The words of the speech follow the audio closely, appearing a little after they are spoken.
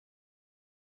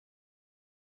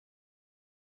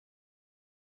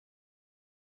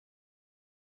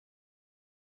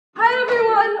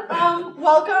everyone.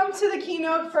 Welcome to the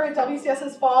keynote for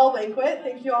WCS's fall banquet.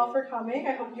 Thank you all for coming.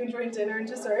 I hope you enjoyed dinner and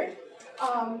dessert.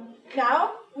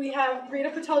 Now we have Rita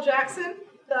Patel Jackson,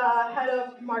 the head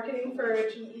of marketing for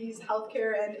GE's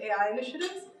healthcare and AI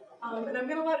initiatives. And I'm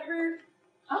going to let her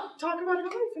talk about her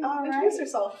life and introduce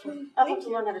herself. I'll have to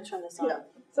learn how to turn this on. Yeah.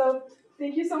 So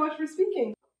thank you so much for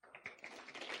speaking.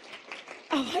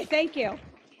 Oh, thank you.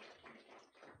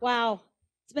 Wow.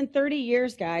 It's been 30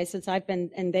 years, guys, since I've been,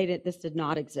 and this did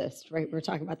not exist, right? We were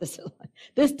talking about this a lot.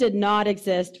 This did not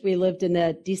exist. We lived in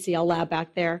the DCL lab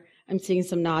back there. I'm seeing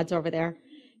some nods over there.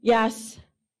 Yes,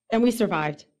 and we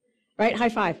survived, right? High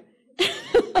five.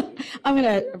 I'm going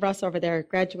to, Russ over there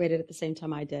graduated at the same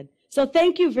time I did. So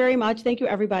thank you very much. Thank you,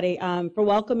 everybody, for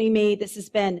welcoming me. This has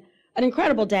been an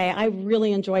incredible day. I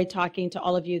really enjoyed talking to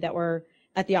all of you that were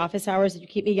at the office hours. You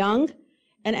keep me young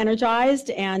and energized,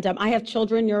 and I have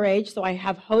children your age, so I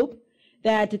have hope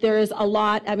that there is a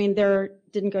lot. I mean, they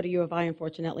didn't go to U of I,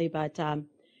 unfortunately, but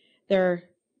they're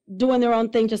doing their own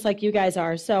thing just like you guys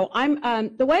are. So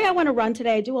I'm the way I want to run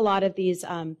today, I do a lot of these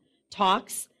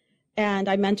talks, and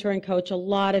I mentor and coach a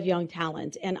lot of young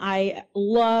talent, and I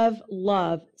love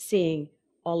seeing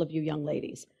all of you young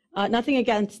ladies. Nothing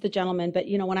against the gentlemen, but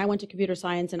you know, when I went to computer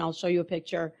science, and I'll show you a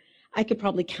picture, I could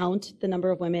probably count the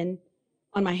number of women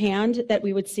on my hand that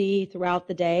we would see throughout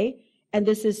the day. And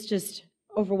this is just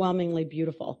overwhelmingly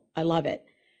beautiful. I love it.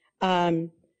 So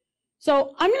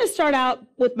I'm going to start out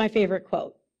with my favorite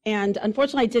quote. And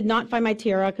unfortunately, I did not find my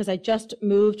tiara because I just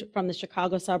moved from the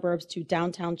Chicago suburbs to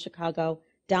downtown Chicago,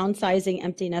 downsizing,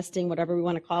 empty nesting, whatever we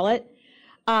want to call it.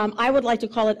 I would like to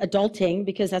call it adulting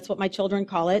because that's what my children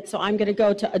call it. So I'm going to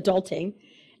go to adulting.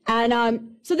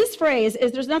 And so this phrase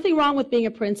is, there's nothing wrong with being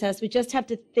a princess. We just have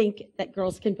to think that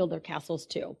girls can build their castles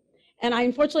too. And I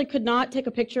unfortunately could not take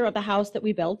a picture of the house that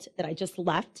we built, that I just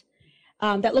left,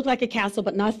 that looked like a castle,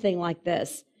 but nothing like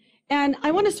this. And I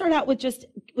want to start out with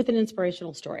an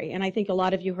inspirational story. And I think a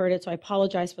lot of you heard it, so I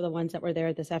apologize for the ones that were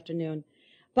there this afternoon.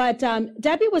 But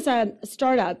Debbie was a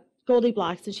startup, Goldie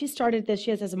Blocks, and she started this, she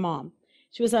has as a mom.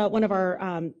 She was one of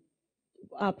our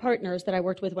partners that I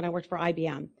worked with when I worked for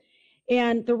IBM.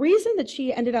 And the reason that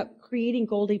she ended up creating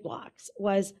Goldie Blocks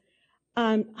was,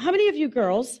 how many of you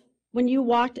girls, when you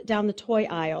walked down the toy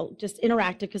aisle, just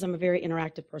interactive, because I'm a very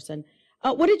interactive person,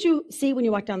 what did you see when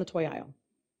you walked down the toy aisle?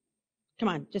 Come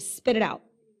on, just spit it out.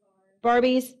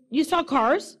 Barbies. You saw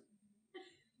cars?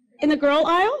 In the girl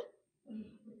aisle?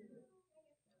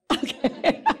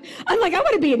 Okay. I'm like, I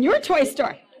want to be in your toy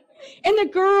store. In the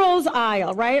girls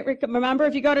aisle, right? Remember,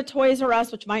 if you go to Toys R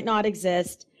Us, which might not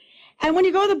exist, and when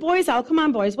you go to the boys' aisle, come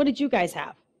on, boys, what did you guys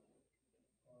have?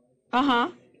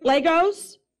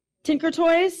 Legos, Tinker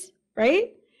Toys,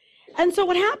 right? And so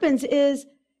what happens is,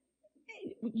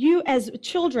 you as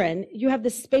children, you have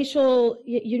this spatial,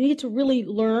 you need to really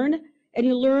learn, and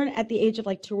you learn at the age of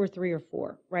like 2 or 3 or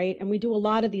 4, right? And we do a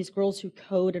lot of these girls who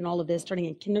code and all of this starting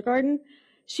in kindergarten.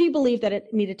 She believed that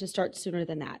it needed to start sooner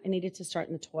than that. It needed to start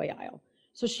in the toy aisle.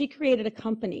 So she created a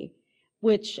company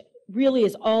which really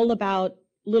is all about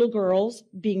little girls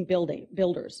being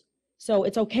builders. So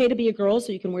it's okay to be a girl,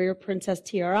 so you can wear your princess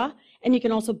tiara, and you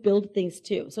can also build things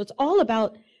too. So it's all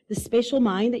about the spatial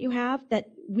mind that you have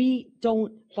that we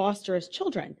don't foster as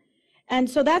children. And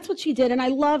so that's what she did. And I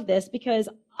love this because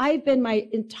my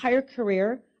entire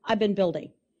career, I've been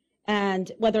building.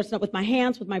 And whether it's not with my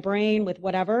hands, with my brain, with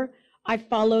whatever, I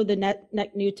follow the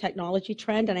net new technology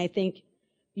trend. And I think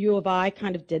U of I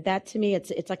kind of did that to me.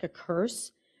 It's like a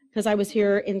curse. Because I was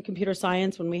here in computer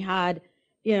science when we had,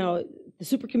 you know, the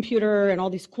supercomputer and all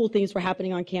these cool things were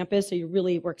happening on campus, so you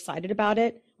really were excited about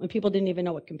it when people didn't even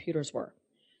know what computers were.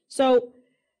 So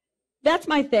that's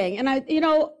my thing. And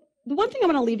the one thing I'm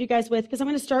going to leave you guys with, because I'm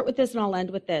going to start with this and I'll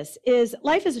end with this, is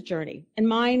life is a journey. And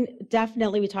mine,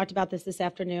 definitely, we talked about this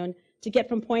afternoon, to get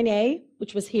from point A,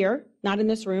 which was here, not in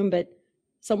this room, but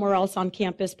somewhere else on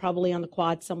campus, probably on the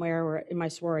quad somewhere or in my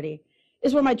sorority,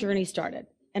 is where my journey started.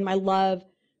 And my love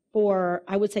for,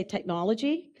 I would say,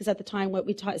 technology, because at the time what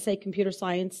we say computer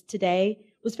science today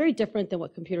was very different than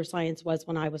what computer science was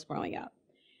when I was growing up.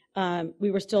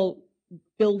 We were still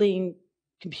building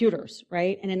computers,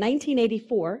 right? And in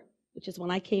 1984, which is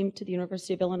when I came to the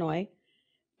University of Illinois,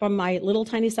 from my little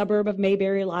tiny suburb of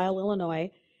Mayberry, Lisle, Illinois,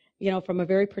 you know, from a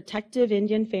very protective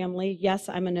Indian family. Yes,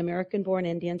 I'm an American-born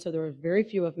Indian, so there were very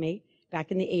few of me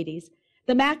back in the 80s.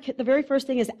 The very first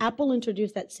thing is Apple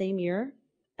introduced that same year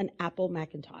an Apple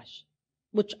Macintosh,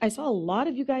 which I saw a lot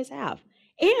of you guys have.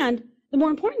 And the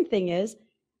more important thing is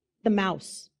the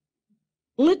mouse.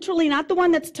 Literally, not the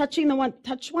one that's touching the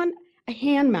touch one, a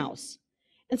hand mouse.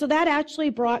 And so that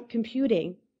actually brought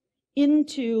computing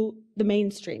into the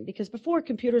mainstream, because before,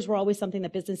 computers were always something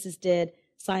that businesses did,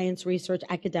 science, research,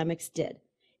 academics did.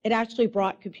 It actually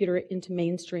brought computer into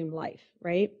mainstream life,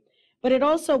 right? But it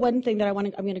also, one thing that I'm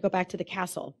going to go back to the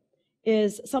castle,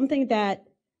 is something that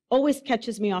always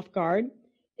catches me off guard,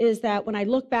 is that when I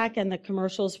look back on the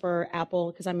commercials for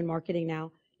Apple, because I'm in marketing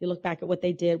now, you look back at what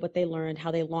they did, what they learned, how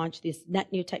they launched this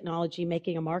net new technology,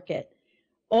 making a market.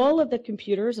 All of the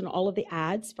computers and all of the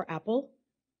ads for Apple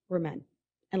were men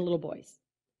and little boys.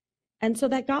 And so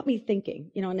that got me thinking,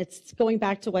 and it's going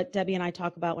back to what Debbie and I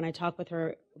talk about when I talk with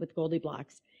her with Goldie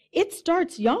Blocks. It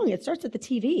starts young. It starts at the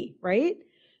TV, right?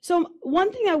 So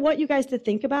one thing I want you guys to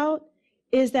think about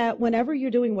is that whenever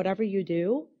you're doing whatever you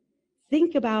do,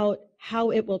 think about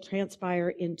how it will transpire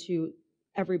into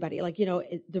everybody.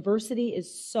 Diversity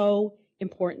is so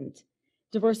important.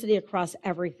 Diversity across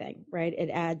everything, right? It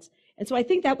adds. And so I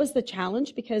think that was the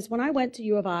challenge, because when I went to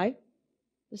U of I,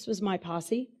 this was my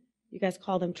posse. You guys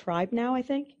call them tribe now, I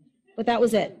think. But that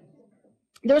was it.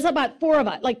 There was about 4 of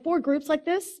us, 4 groups like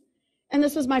this. And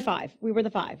this was my 5. We were the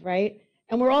 5, right?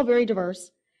 And we're all very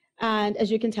diverse. And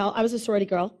as you can tell, I was a sorority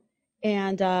girl.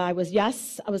 And I was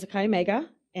a Chi Omega.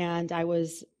 And I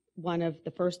was one of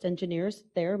the first engineers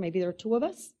there. Maybe there were 2 of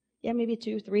us. Yeah, maybe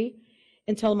 2, 3.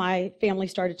 Until my family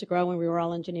started to grow and we were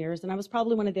all engineers. And I was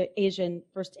probably one of the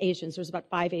first Asians. There was about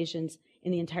 5 Asians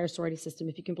in the entire sorority system,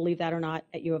 if you can believe that or not,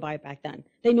 at U of I back then.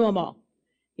 They knew them all.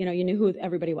 You knew who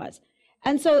everybody was.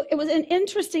 And so it was an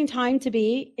interesting time to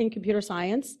be in computer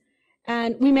science.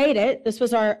 And we made it. This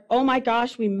was oh my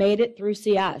gosh, we made it through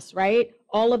CS, right?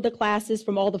 All of the classes,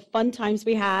 from all the fun times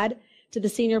we had to the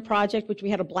senior project, which we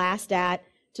had a blast at,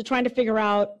 to trying to figure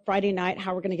out Friday night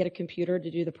how we're going to get a computer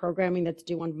to do the programming that's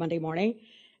due on Monday morning,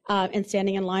 and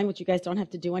standing in line, which you guys don't have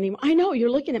to do anymore. I know, you're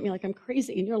looking at me like I'm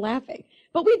crazy and you're laughing.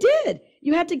 But we did.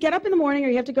 You had to get up in the morning, or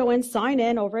you have to go in, sign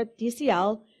in over at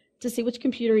DCL to see which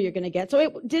computer you're going to get. So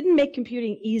it didn't make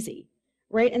computing easy,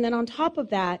 right? And then on top of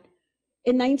that,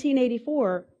 in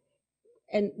 1984,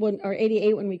 or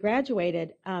 88 when we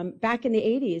graduated, back in the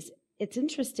 80s, it's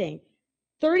interesting.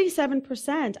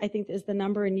 37%, I think, is the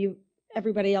number, and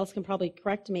everybody else can probably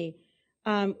correct me,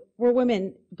 were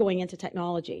women going into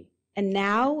technology. And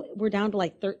now we're down to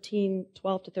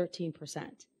 12 to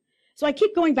 13%. So I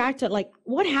keep going back to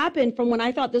what happened from when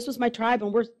I thought this was my tribe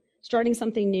and we're starting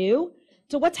something new,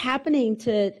 to what's happening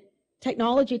to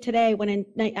technology today, when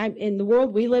in the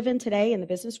world we live in today, in the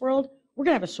business world, we're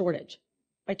going to have a shortage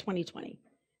by 2020.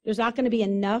 There's not going to be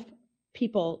enough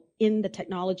people in the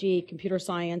technology, computer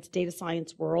science, data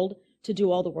science world to do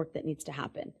all the work that needs to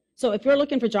happen. So if you're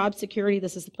looking for job security,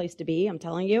 this is the place to be. I'm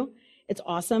telling you, it's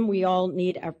awesome. We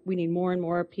need more and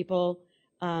more people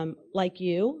like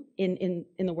you in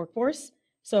the workforce.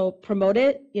 So promote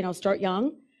it, start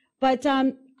young. But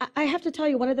I have to tell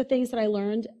you, one of the things that I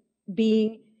learned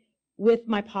being with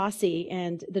my posse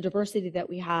and the diversity that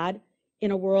we had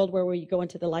in a world where you go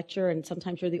into the lecture and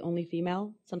sometimes you're the only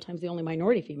female, sometimes the only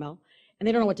minority female, and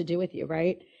they don't know what to do with you,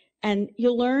 right? And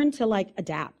you learn to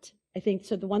adapt. I think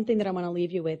so. The one thing that I want to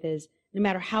leave you with is, no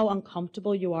matter how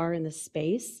uncomfortable you are in this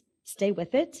space, stay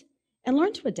with it and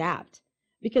learn to adapt.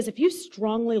 Because if you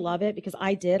strongly love it, because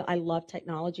I love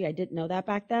technology. I didn't know that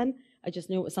back then. I just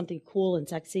knew it was something cool and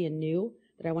sexy and new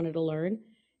that I wanted to learn.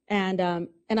 And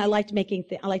I liked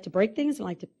I like to break things and I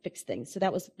like to fix things. So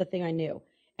that was the thing I knew.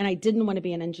 And I didn't want to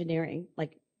be in engineering,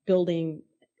 like building,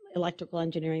 electrical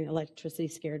engineering. Electricity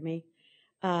scared me.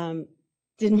 Didn't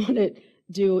want to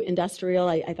do industrial.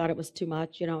 I thought it was too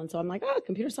much, and so I'm like,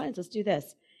 computer science, let's do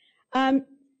this.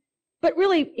 But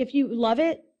really, if you love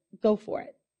it, go for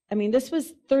it. I mean, this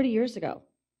was 30 years ago.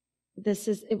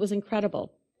 It was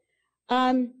incredible.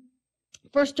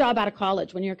 First job out of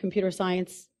college, when you're a computer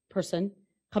science person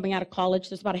coming out of college,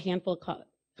 there's about a handful of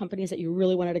companies that you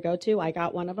really wanted to go to. I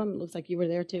got one of them. It looks like you were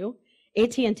there too.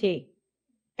 AT&T.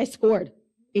 I scored.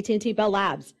 AT&T Bell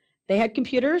Labs. They had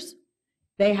computers.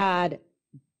 They had,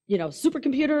 not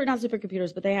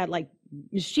supercomputers, but they had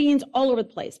machines all over the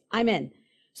place. I'm in.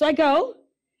 So I go,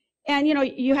 and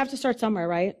you have to start somewhere,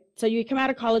 right? So you come out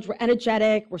of college, we're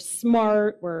energetic, we're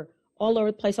smart, we're all over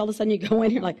the place. All of a sudden you go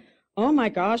in, you're like, oh my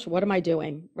gosh, what am I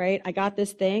doing, right? I got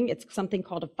this thing. It's something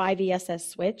called a 5ESS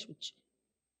switch, which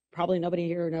probably nobody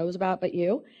here knows about but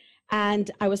you.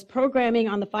 And I was programming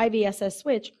on the 5ESS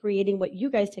switch, creating what you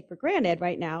guys take for granted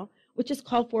right now, which is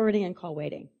call forwarding and call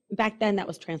waiting. Back then, that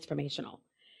was transformational.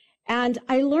 And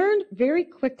I learned very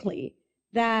quickly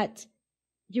that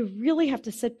you really have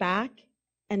to sit back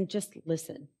and just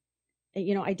listen.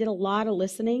 And, I did a lot of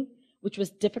listening, which was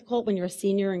difficult when you're a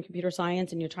senior in computer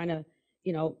science and you're trying to,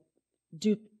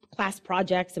 do class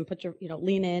projects and put your,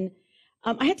 lean in.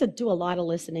 I had to do a lot of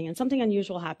listening, and something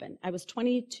unusual happened. I was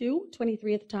 22,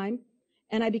 23 at the time,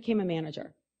 and I became a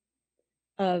manager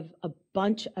of a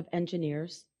bunch of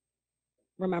engineers.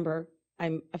 Remember,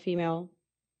 I'm a female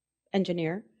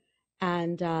engineer,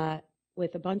 and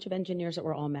with a bunch of engineers that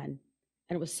were all men.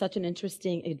 And it was such an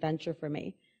interesting adventure for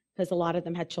me, because a lot of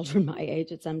them had children my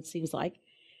age, it seems like.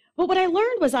 But what I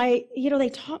learned was they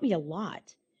taught me a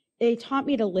lot. They taught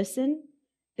me to listen.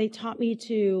 They taught me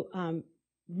to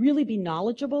really be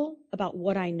knowledgeable about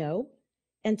what I know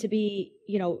and to be,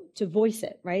 to voice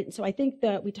it, right? And so I think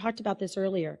that we talked about this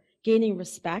earlier, gaining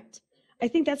respect. I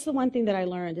think that's the one thing that I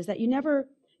learned is that you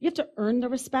have to earn the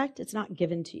respect. It's not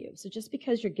given to you. So just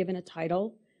because you're given a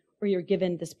title or you're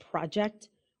given this project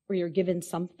or you're given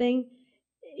something,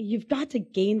 you've got to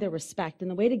gain the respect.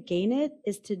 And the way to gain it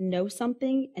is to know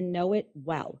something and know it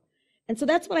well. And so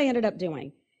that's what I ended up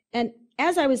doing. And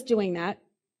as I was doing that,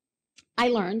 I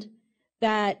learned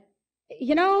that,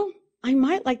 I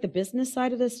might like the business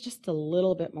side of this just a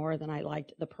little bit more than I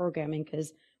liked the programming,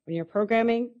 because when you're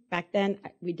programming, back then,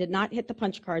 we did not hit the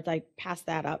punch cards. I passed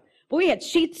that up. But we had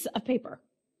sheets of paper.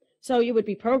 So you would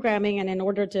be programming, and in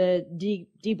order to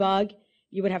debug,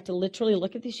 you would have to literally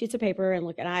look at these sheets of paper and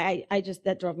look at,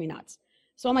 that drove me nuts.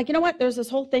 So I'm like, you know what? There's this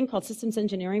whole thing called systems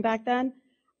engineering back then.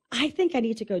 I think I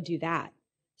need to go do that.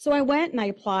 So I went and I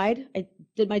applied. I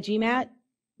did my GMAT,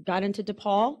 got into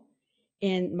DePaul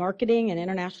in marketing and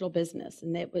international business.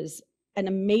 And it was an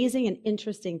amazing and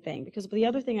interesting thing, because the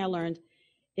other thing I learned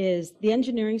is the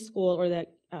engineering school or the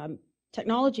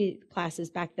technology classes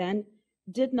back then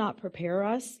did not prepare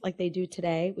us like they do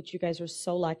today, which you guys are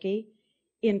so lucky,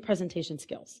 in presentation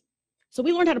skills. So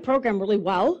we learned how to program really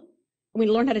well, and we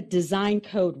learned how to design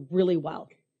code really well.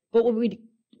 But what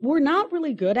we're not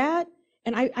really good at,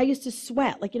 and I used to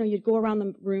sweat, like, you'd go around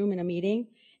the room in a meeting,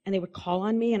 and they would call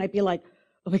on me, and I'd be like,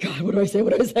 oh my God, what do I say?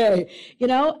 What do I say?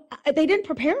 They didn't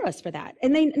prepare us for that.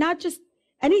 And they, not just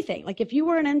anything. Like if you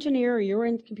were an engineer or you were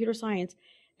in computer science,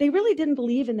 they really didn't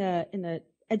believe in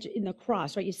the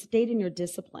cross, right? You stayed in your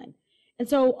discipline. And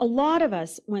so a lot of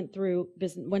us went through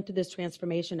this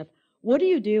transformation of what do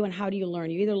you do and how do you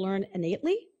learn? You either learn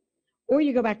innately or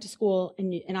you go back to school,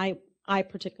 and I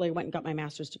particularly went and got my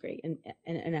master's degree in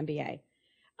an MBA.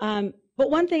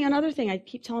 But another thing I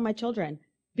keep telling my children,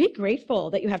 be grateful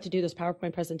that you have to do those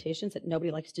PowerPoint presentations that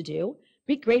nobody likes to do.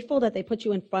 Be grateful that they put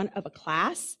you in front of a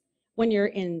class when you're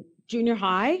in junior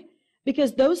high,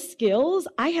 because those skills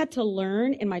I had to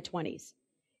learn in my 20s.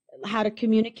 How to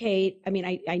communicate. I mean,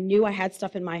 I knew I had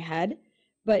stuff in my head,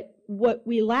 but what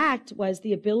we lacked was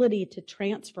the ability to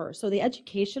transfer. So the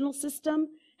educational system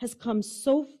has come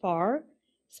so far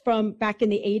from back in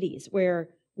the 80s where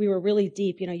we were really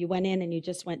deep. You went in and you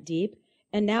just went deep.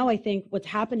 And now I think what's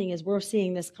happening is we're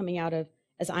seeing this coming out of,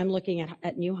 as I'm looking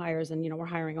at new hires, and we're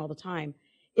hiring all the time,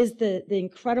 is the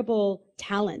incredible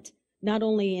talent, not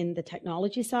only in the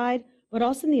technology side, but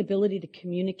also in the ability to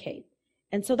communicate.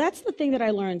 And so that's the thing that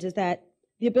I learned, is that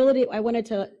the ability, I wanted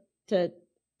to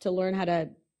learn how to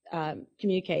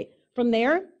communicate. From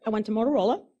there, I went to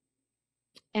Motorola,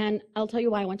 and I'll tell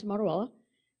you why I went to Motorola.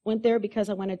 Went there because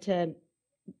I wanted to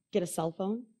get a cell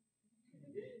phone.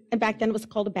 And back then it was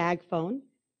called a bag phone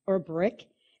or a brick.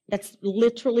 That's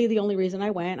literally the only reason I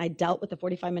went. I dealt with the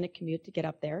 45-minute commute to get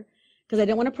up there because I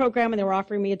didn't want to program, and they were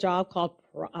offering me a job called,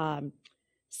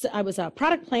 I was a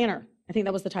product planner. I think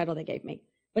that was the title they gave me.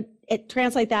 But it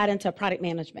translate that into product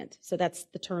management. So that's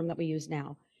the term that we use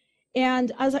now.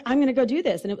 And I was like, I'm going to go do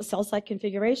this. And it was cell site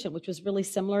configuration, which was really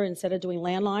similar. Instead of doing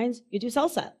landlines, you do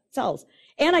cells.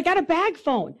 And I got a bag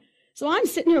phone. So I'm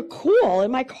sitting here cool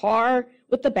in my car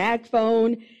with the bag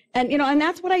phone. And, and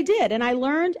that's what I did. And I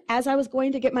learned as I was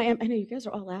going to get I know you guys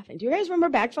are all laughing. Do you guys remember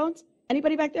bag phones?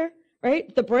 Anybody back there?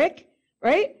 Right? The brick,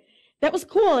 right? That was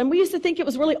cool. And we used to think it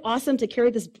was really awesome to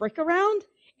carry this brick around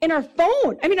in our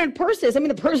phone. Our purses.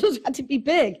 The purses had to be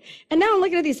big. And now I'm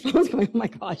looking at these phones going, oh my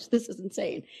gosh, this is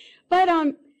insane. But,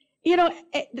 in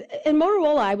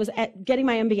Motorola, I was getting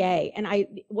my MBA. And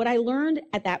what I learned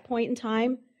at that point in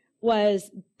time was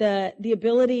the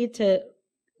ability to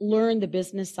learn the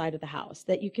business side of the house,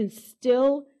 that you can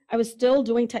I was still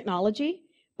doing technology,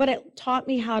 but it taught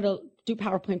me how to do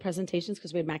PowerPoint presentations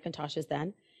because we had Macintoshes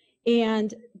then,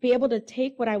 and be able to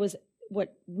take what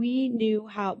we knew,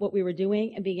 what we were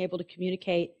doing, and being able to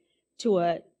communicate to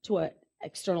a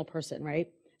external person, right?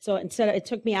 So it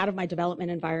took me out of my development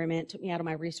environment, took me out of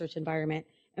my research environment,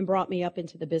 and brought me up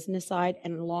into the business side.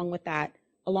 And along with that,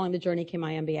 along the journey came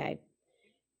my MBA.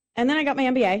 And then I got my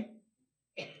MBA,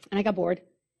 and I got bored.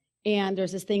 And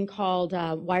there's this thing called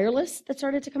wireless that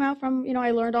started to come out from, I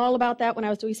learned all about that when I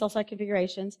was doing cell site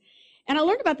configurations. And I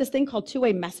learned about this thing called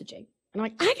two-way messaging. And I'm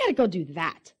like, I got to go do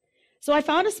that. So I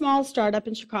found a small startup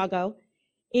in Chicago,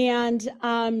 and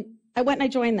I went and I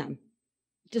joined them,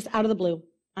 just out of the blue.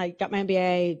 I got my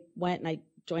MBA, went and I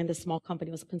joined this small company.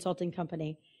 It was a consulting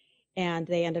company, and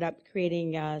they ended up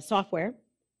creating software,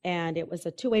 and it was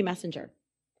a two-way messenger.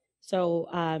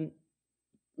 So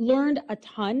learned a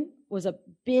ton, was a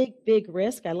big, big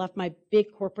risk. I left my big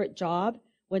corporate job,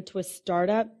 went to a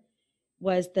startup,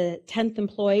 was the 10th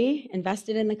employee,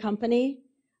 invested in the company,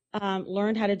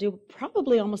 learned how to do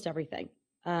probably almost everything,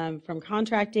 from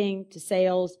contracting to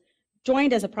sales,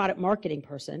 joined as a product marketing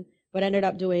person, but ended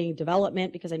up doing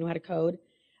development because I knew how to code,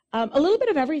 a little bit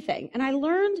of everything. And I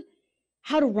learned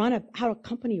how a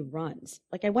company runs.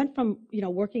 Like I went from,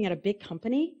 working at a big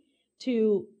company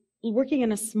to working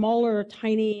in a smaller,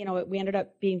 tiny, we ended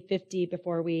up being 50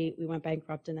 before we went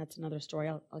bankrupt, and that's another story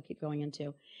I'll keep going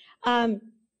into.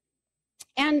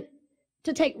 And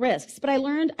to take risks. But I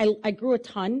learned, I grew a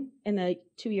ton in the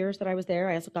 2 years that I was there.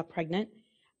 I also got pregnant.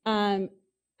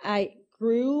 I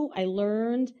grew, I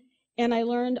learned, and I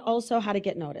learned also how to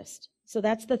get noticed. So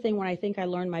that's the thing when I think I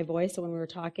learned my voice. So when we were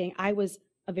talking, I was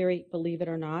a very, believe it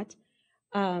or not,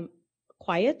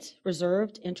 quiet,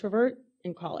 reserved introvert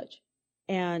in college.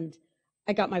 And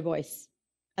I got my voice.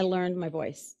 I learned my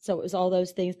voice. So it was all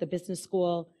those things, the business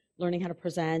school, learning how to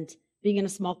present, being in a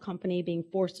small company, being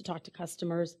forced to talk to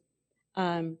customers,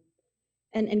 and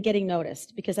getting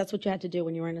noticed, because that's what you had to do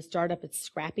when you were in a startup. It's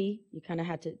scrappy. You kind of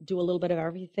had to do a little bit of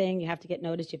everything. You have to get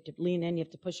noticed. You have to lean in. You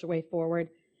have to push your way forward.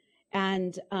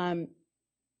 And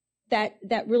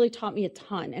that really taught me a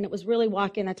ton. And it was really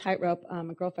walking a tightrope.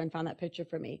 My girlfriend found that picture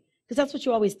for me, because that's what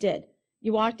you always did.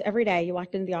 You walked every day. You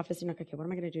walked into the office and you're like, okay, what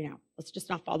am I going to do now? Let's just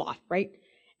not fall off, right?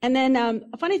 And then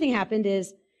a funny thing happened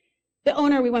is the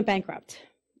owner, we went bankrupt.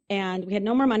 And we had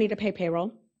no more money to pay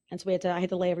payroll. And so I had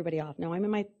to lay everybody off. Now, I'm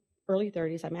in my early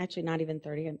 30s. I'm actually not even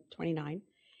 30. I'm 29.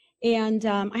 And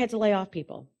I had to lay off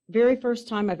people. Very first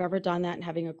time I've ever done that, and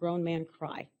having a grown man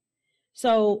cry.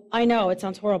 So I know it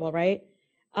sounds horrible, right?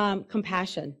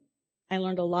 Compassion. I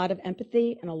learned a lot of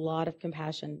empathy and a lot of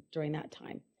compassion during that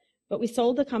time. But we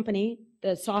sold the company,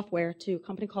 the software, to a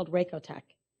company called Racotech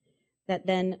that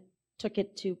then took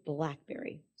it to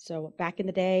BlackBerry. So back in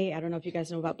the day, I don't know if you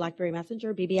guys know about BlackBerry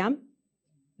Messenger, BBM.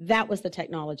 That was the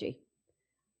technology.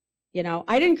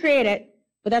 I didn't create it,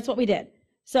 but that's what we did.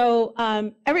 So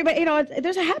everybody,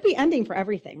 there's a happy ending for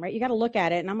everything, right? You got to look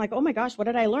at it. And I'm like, oh my gosh, what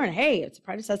did I learn? Hey, it's a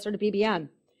predecessor to BBM.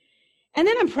 And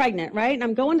then I'm pregnant, right? And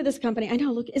I'm going to this company. I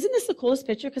know, look, isn't this the coolest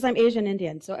picture? Because I'm Asian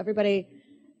Indian. So everybody,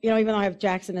 even though I have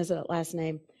Jackson as a last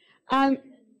name. I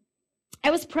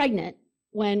was pregnant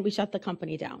when we shut the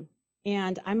company down.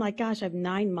 And I'm like, gosh, I have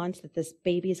 9 months that this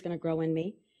baby is going to grow in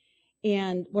me.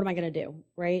 And what am I going to do,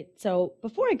 right? So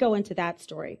before I go into that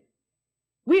story,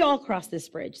 we all cross this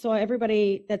bridge. So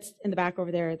everybody that's in the back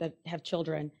over there that have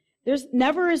children, there's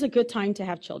never is a good time to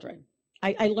have children.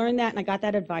 I learned that, and I got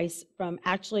that advice from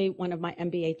actually one of my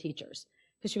MBA teachers,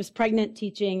 because she was pregnant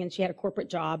teaching and she had a corporate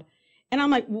job. And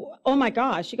I'm like, oh my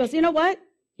gosh. She goes, you know what?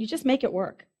 You just make it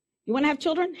work. You want to have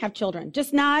children? Have children.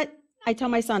 Just not, I tell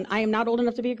my son, I am not old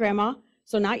enough to be a grandma,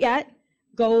 so not yet.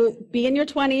 Go be in your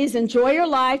 20s, enjoy your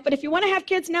life. But if you want to have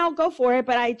kids now, go for it.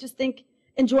 But I just think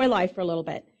enjoy life for a little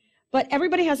bit. But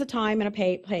everybody has a time and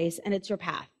a place, and it's your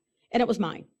path. And it was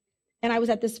mine. And I was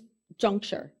at this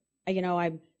juncture.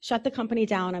 I shut the company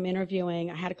down. I'm interviewing.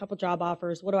 I had a couple job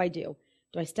offers. What do?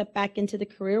 Do I step back into the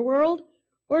career world?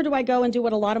 Or do I go and do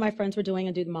what a lot of my friends were doing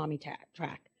and do the mommy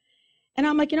track? And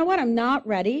I'm like, you know what? I'm not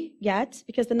ready yet,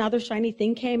 because another shiny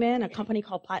thing came in, a company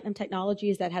called Platinum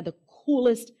Technologies that had the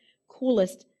coolest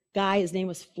guy. His name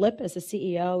was Flip as the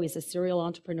CEO. He's a serial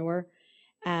entrepreneur.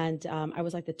 And I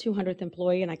was like the 200th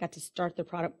employee, and I got to start the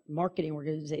product marketing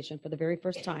organization for the very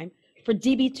first time for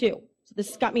DB2. So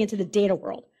this got me into the data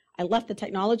world. I left the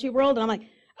technology world, and I'm like,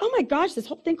 oh my gosh, this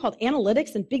whole thing called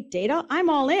analytics and big data, I'm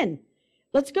all in.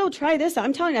 Let's go try this.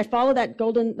 I'm telling you, I follow that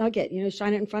golden nugget,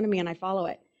 shine it in front of me, and I follow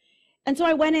it. And so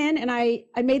I went in, and I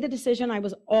made the decision. I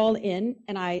was all in,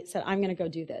 and I said, I'm going to go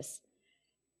do this.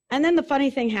 And then the funny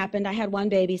thing happened. I had one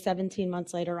baby. 17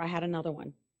 months later, I had another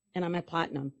one, and I'm at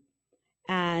Platinum.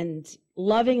 And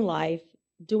loving life,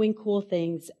 doing cool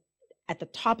things. At the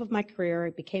top of my career, I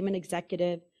became an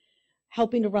executive,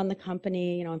 helping to run the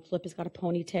company. And Flip has got a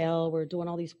ponytail. We're doing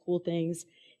all these cool things.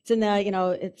 It's in the,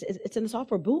 it's in the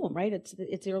software boom, right? It's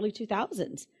the early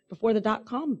 2000s, before the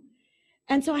 .com.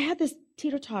 And so I had this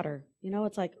teeter-totter.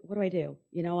 It's like, what do?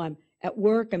 I'm at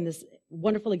work. I'm this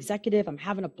wonderful executive. I'm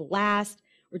having a blast.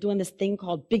 We're doing this thing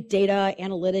called big data,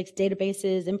 analytics,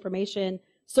 databases, information.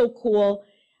 So cool.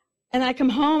 And I come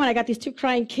home, and I got these 2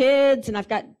 crying kids, and I've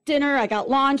got dinner, I got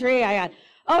laundry,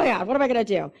 oh yeah, what am I going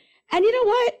to do? And you know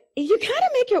what? You kind of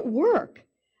make it work.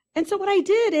 And so what I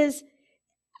did is,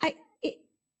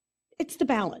 it's the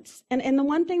balance. And the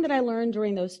one thing that I learned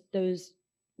during those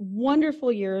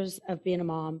wonderful years of being a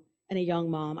mom and a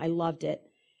young mom, I loved it,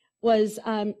 was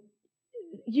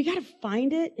you got to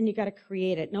find it and you got to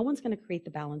create it. No one's going to create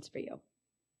the balance for you.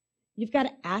 You've got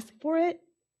to ask for it.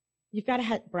 You've got to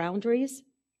have boundaries.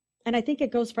 And I think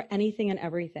it goes for anything and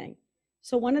everything.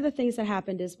 So one of the things that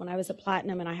happened is when I was at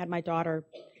Platinum and I had my daughter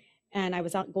and I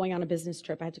was out going on a business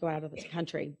trip, I had to go out of the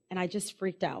country, and I just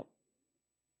freaked out.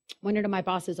 Went into my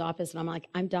boss's office and I'm like,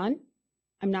 I'm done.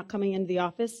 I'm not coming into the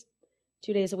office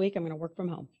 2 days a week. I'm going to work from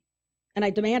home. And I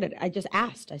demanded it. I just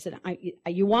asked. I said,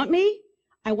 you want me?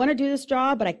 I want to do this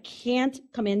job, but I can't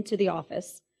come into the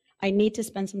office. I need to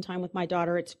spend some time with my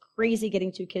daughter. It's crazy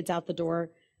getting 2 kids out the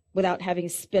door without having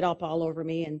spit up all over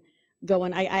me and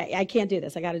going, I can't do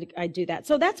this. I do that.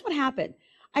 So that's what happened.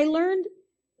 I learned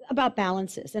about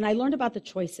balances, and I learned about the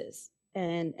choices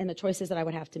and the choices that I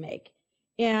would have to make.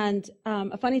 And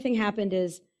a funny thing happened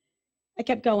is I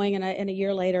kept going, and a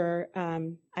year later,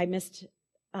 I missed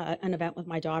an event with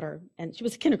my daughter, and she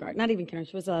was kindergarten, not even kindergarten,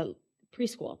 she was a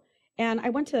preschool. And I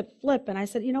went to Flip, and I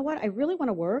said, you know what, I really want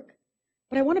to work,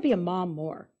 but I want to be a mom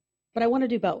more, but I want to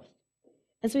do both.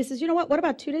 And so he says, you know what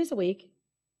about 2 days a week,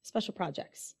 special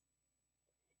projects?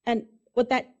 And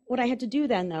what I had to do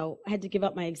then, though, I had to give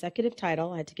up my executive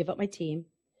title, I had to give up my team,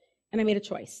 and I made a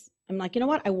choice. I'm like, you know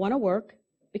what, I want to work,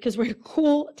 because we're in a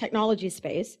cool technology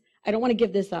space. I don't want to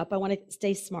give this up. I want to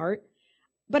stay smart.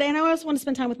 And I also want to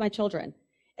spend time with my children.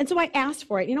 And so I asked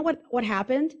for it. You know what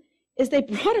happened is they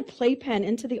brought a playpen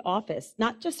into the office,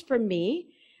 not just for me,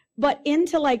 but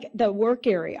into like the work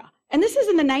area. And this is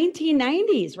in the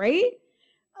 1990s, right?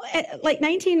 Like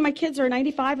my kids are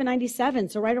 95 and 97,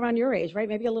 so right around your age, right?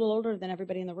 Maybe a little older than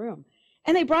everybody in the room.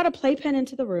 And they brought a playpen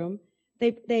into the room.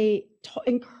 They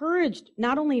encouraged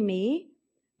not only me,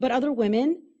 but other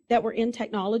women that were in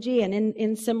technology and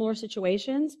in similar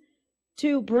situations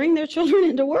to bring their children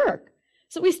into work.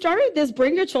 So we started this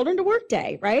Bring Your Children to Work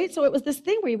Day, right? So it was this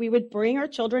thing where we would bring our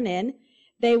children in.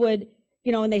 They would,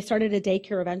 and they started a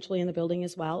daycare eventually in the building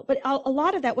as well. But a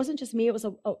lot of that wasn't just me. It was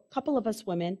a couple of us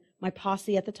women, my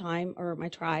posse at the time, or my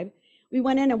tribe. We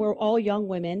went in and we were all young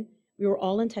women. We were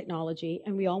all in technology,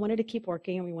 and we all wanted to keep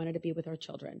working, and we wanted to be with our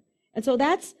children. And so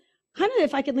that's kind of,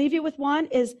 if I could leave you with one,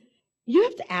 is you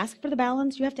have to ask for the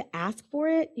balance. You have to ask for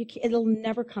it. It'll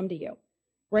never come to you,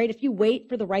 right? If you wait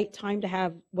for the right time to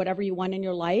have whatever you want in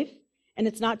your life, and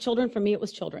it's not children, for me, it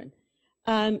was children.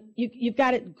 You've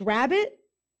got to grab it,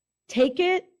 take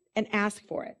it, and ask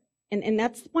for it. And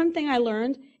that's one thing I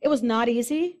learned. It was not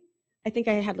easy. I think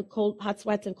I had the hot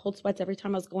sweats and cold sweats every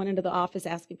time I was going into the office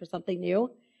asking for something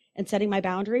new and setting my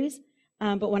boundaries.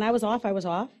 But when I was off,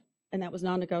 and that was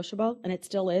non-negotiable, and it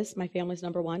still is. My family's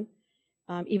number one.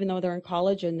 Even though they're in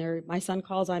college and my son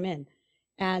calls, I'm in.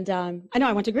 And I know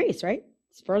I went to Greece, right?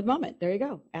 It's for the moment. There you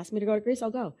go. Ask me to go to Greece,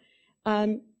 I'll go.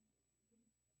 And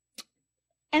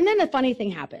then a funny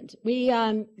thing happened. We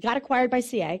got acquired by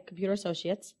CA, Computer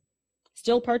Associates,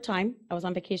 still part-time. I was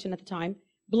on vacation at the time.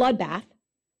 Bloodbath.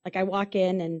 Like I walk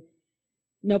in and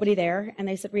nobody there. And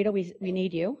they said, Rita, we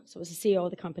need you. So it was the CEO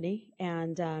of the company.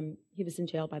 And he was in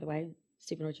jail, by the way.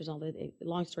 Stephen Richards, all the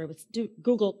long story was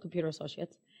Google Computer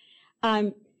Associates.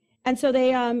 And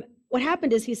so what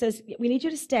happened is he says, we need you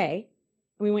to stay,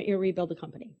 and we want you to rebuild the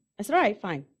company. I said, all right,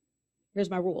 fine. Here's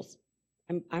my rules.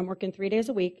 I'm working 3 days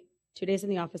a week, 2 days in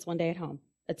the office, 1 day at home.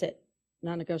 That's it.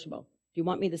 Non-negotiable. If you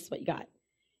want me, this is what you got.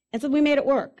 And so we made it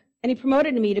work. And he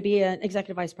promoted me to be an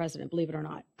executive vice president, believe it or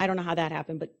not. I don't know how that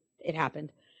happened, but it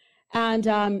happened. And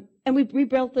we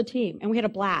rebuilt the team, and we had a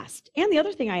blast. And the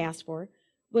other thing I asked for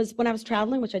was when I was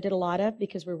traveling, which I did a lot of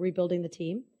because we're rebuilding the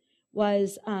team,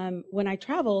 was when I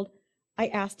traveled, I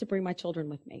asked to bring my children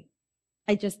with me.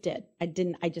 I just did. I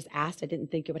just asked. I didn't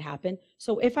think it would happen.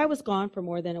 So if I was gone for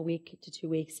more than a week to 2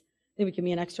 weeks, they would give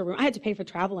me an extra room. I had to pay for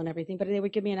travel and everything, but they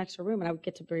would give me an extra room, and I would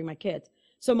get to bring my kids.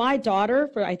 So my daughter,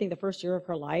 for I think the first year of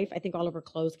her life, I think all of her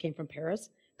clothes came from Paris,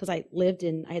 because I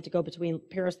had to go between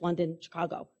Paris, London,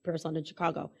 Chicago, Paris, London,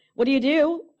 Chicago. What do you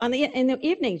do in the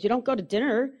evenings? You don't go to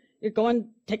dinner. You're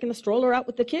taking the stroller out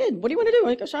with the kid. What do you want to do? You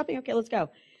want to go shopping? Okay, let's go.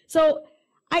 So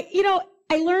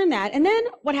I learned that. And then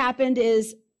what happened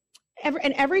is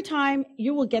every time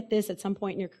you will get this at some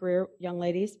point in your career, young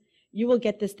ladies, you will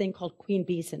get this thing called Queen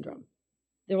Bee syndrome.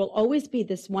 There will always be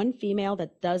this one female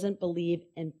that doesn't believe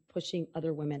in pushing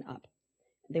other women up.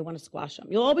 They want to squash them.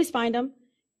 You'll always find them.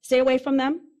 Stay away from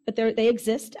them, but they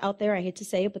exist out there. I hate to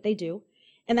say it, but they do.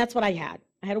 And that's what I had.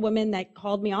 I had a woman that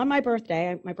called me on my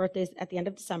birthday. My birthday's at the end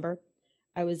of December.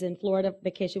 I was in Florida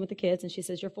vacation with the kids, and she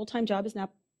says, your full-time job is now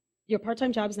your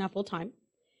part-time job is now full-time,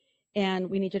 and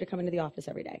we need you to come into the office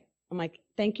every day. I'm like,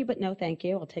 thank you, but no thank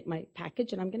you. I'll take my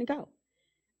package and I'm going to go.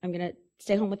 I'm going to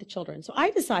stay home with the children. So I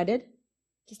decided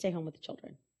to stay home with the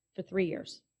children for 3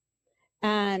 years.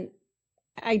 And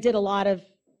I did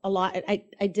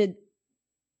I did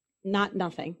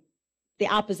nothing, the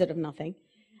opposite of nothing.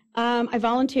 I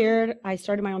volunteered. I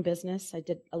started my own business. I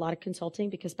did a lot of consulting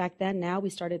because back then, now we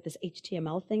started this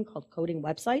HTML thing called coding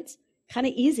websites. Kind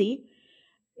of easy,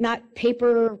 not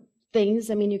paper things.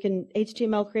 I mean, you can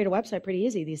HTML create a website pretty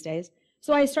easy these days.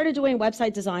 So I started doing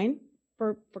website design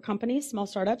for companies, small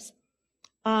startups.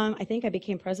 I think I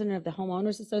became president of the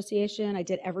Homeowners Association. I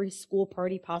did every school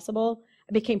party possible.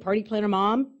 I became party planner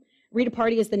mom. Rita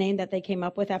Party is the name that they came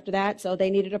up with after that. So they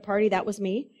needed a party. That was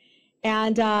me.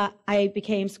 And I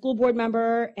became school board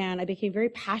member, and I became very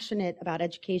passionate about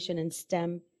education and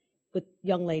STEM with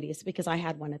young ladies because I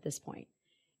had one at this point.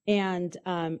 And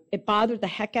it bothered the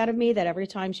heck out of me that every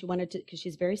time she wanted to, because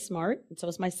she's very smart, and so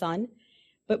is my son,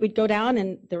 but we'd go down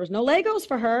and there was no Legos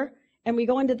for her, and we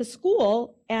go into the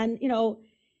school, and, you know,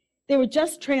 they were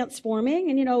just transforming,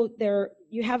 and, you know,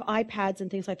 you have iPads and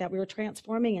things like that. We were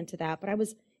transforming into that, but I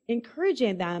was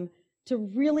encouraging them to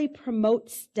really promote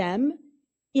STEM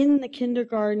in the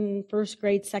kindergarten, first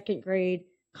grade, second grade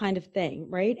kind of thing,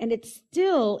 right? And it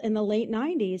still, in the late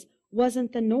 90s,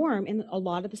 wasn't the norm in a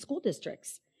lot of the school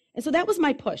districts. And so that was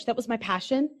my push. That was my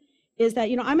passion, is that,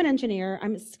 you know, I'm an engineer.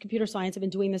 I'm computer science. I've been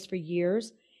doing this for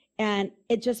years. And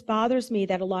it just bothers me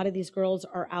that a lot of these girls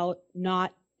are out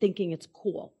not thinking it's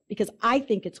cool, because I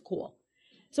think it's cool.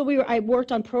 So I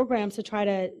worked on programs to try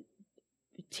to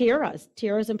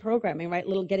tiaras in programming, right?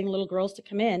 Getting little girls to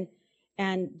come in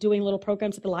and doing little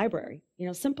programs at the library, you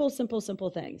know, simple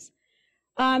things.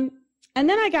 And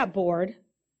then I got bored,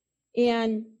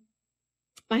 and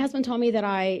my husband told me that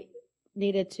I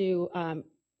needed to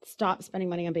stop spending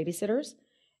money on babysitters.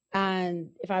 And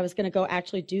if I was going to go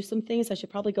actually do some things, I should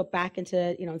probably go back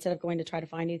into, you know, instead of going to try to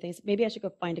find new things, maybe I should go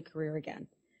find a career again.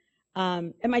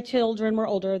 And my children were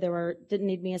older. Didn't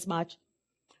need me as much.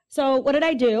 So what did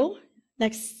I do?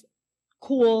 Next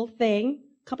cool thing,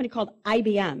 a company called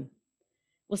IBM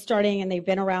was starting, and they've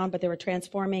been around, but they were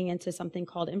transforming into something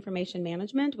called information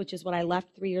management, which is what I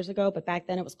left 3 years ago, but back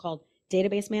then it was called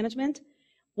database management.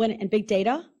 And big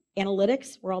data,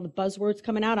 analytics, where all the buzzwords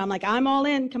coming out. I'm like, I'm all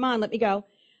in, come on, let me go.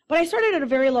 But I started at a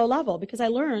very low level because I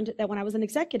learned that when I was an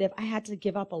executive, I had to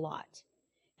give up a lot.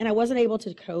 And I wasn't able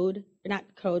to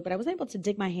but I was able to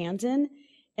dig my hands in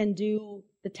and do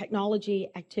the technology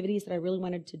activities that I really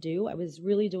wanted to do. I was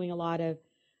really doing a lot of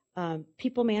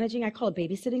people managing. I call it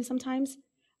babysitting sometimes.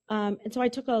 And so I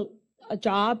took a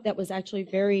job that was actually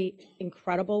very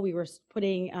incredible. We were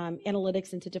putting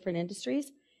analytics into different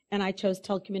industries, and I chose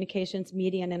telecommunications,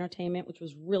 media, and entertainment, which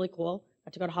was really cool. I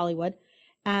got to go to Hollywood,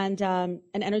 and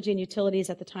energy and utilities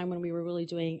at the time when we were really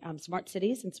doing smart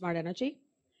cities and smart energy,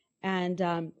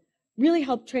 and really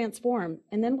helped transform.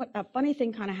 And then a funny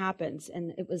thing kind of happens,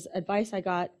 and it was advice I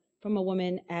got from a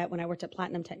woman when I worked at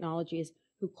Platinum Technologies,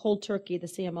 who cold turkey, the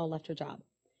CMO, left her job.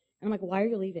 And I'm like, why are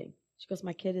you leaving? She goes,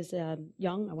 my kid is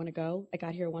young, I want to go. I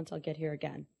got here once, I'll get here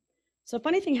again. So a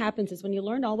funny thing happens is when you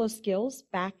learned all those skills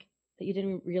back that you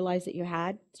didn't realize that you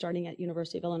had, starting at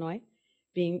University of Illinois,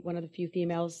 being one of the few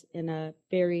females in a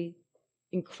very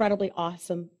incredibly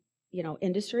awesome, you know,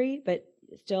 industry, but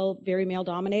still very male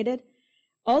dominated.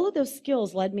 All of those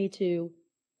skills led me to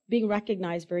being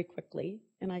recognized very quickly.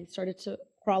 And I started to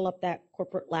crawl up that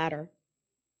corporate ladder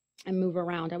and move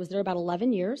around. I was there about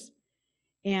 11 years.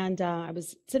 And I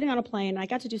was sitting on a plane. I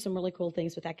got to do some really cool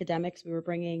things with academics. We were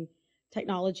bringing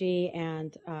technology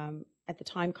and, at the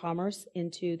time, commerce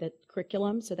into the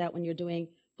curriculum so that when you're doing,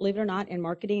 believe it or not, in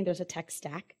marketing, there's a tech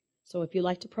stack. So if you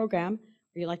like to program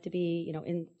or you like to be, you know,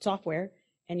 in software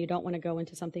and you don't want to go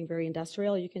into something very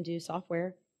industrial, you can do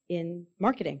software in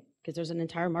marketing because there's an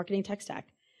entire marketing tech stack.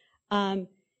 And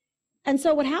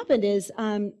so what happened is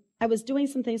I was doing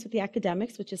some things with the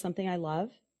academics, which is something I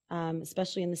love.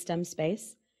 Especially in the STEM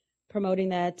space, promoting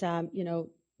that, you know,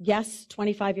 yes,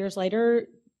 25 years later,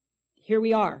 here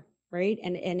we are, right?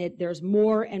 And there's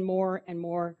more and more and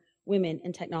more women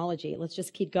in technology. Let's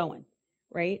just keep going,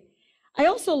 right? I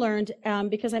also learned,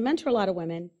 because I mentor a lot of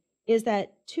women, is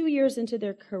that 2 years into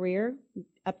their career,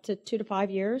 up to 2 to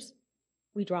 5 years,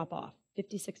 we drop off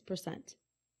 56%.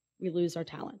 We lose our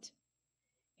talent.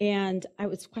 And I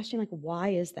was questioning, like,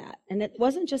 why is that? And it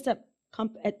wasn't just at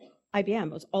IBM,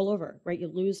 it was all over, right? You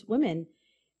lose women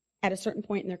at a certain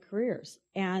point in their careers.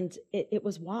 And it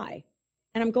was why.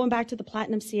 And I'm going back to the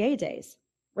Platinum CA days,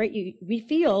 right? We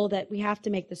feel that we have to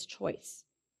make this choice.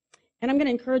 And I'm going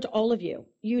to encourage all of you,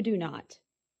 you do not.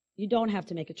 You don't have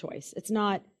to make a choice. It's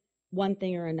not one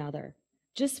thing or another.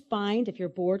 Just find, if you're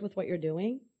bored with what you're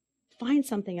doing, find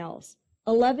something else.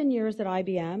 11 years at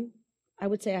IBM, I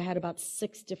would say I had about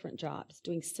 6 different jobs,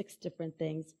 doing 6 different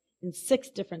things in 6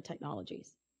 different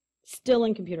technologies, still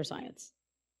in computer science.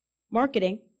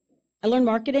 Marketing. I learned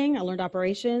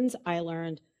operations, I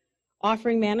learned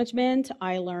offering management,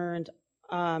 I learned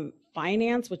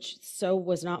finance, which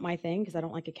was not my thing because I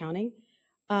don't like accounting.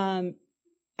 I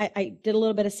did a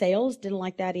little bit of sales, didn't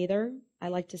like that either. I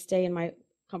like to stay in my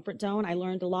comfort zone. I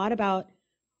learned a lot about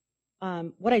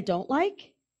what I don't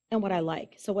like and what I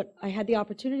like. So what I had the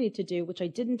opportunity to do, which I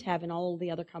didn't have in all of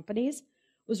the other companies,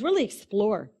 was really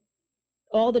explore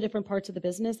all the different parts of the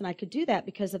business, and I could do that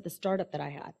because of the startup that I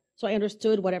had. So I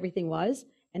understood what everything was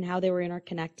and how they were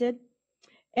interconnected.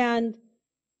 And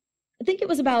I think it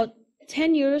was about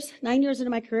 9 years into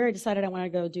my career, I decided I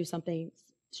wanted to go do something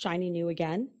shiny new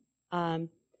again. I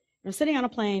was sitting on a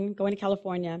plane going to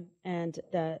California, and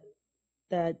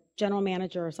the general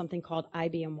manager of something called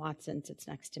IBM Watson sits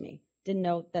next to me. Didn't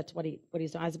know that's what he's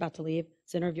doing. I was about to leave.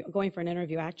 Going for an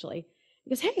interview, actually. He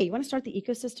goes, "Hey, you want to start the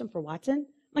ecosystem for Watson?"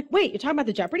 I'm like, "Wait, you're talking about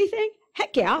the Jeopardy thing?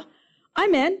 Heck yeah,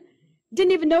 I'm in."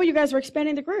 Didn't even know you guys were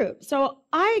expanding the group. So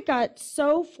I got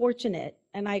so fortunate,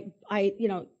 and I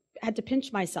had to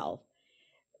pinch myself,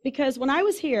 because when I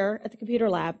was here at the computer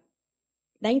lab,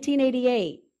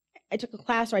 1988, I took a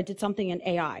class where I did something in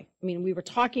AI. I mean, we were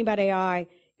talking about AI,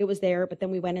 it was there, but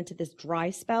then we went into this dry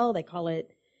spell. They call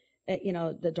it,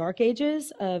 the dark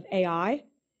ages of AI.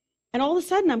 And all of a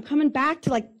sudden, I'm coming back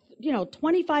to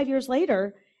 25 years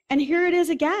later, and here it is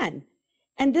again.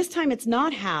 And this time it's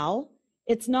not how,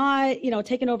 it's not,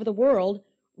 taking over the world.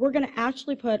 We're going to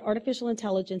actually put artificial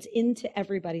intelligence into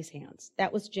everybody's hands.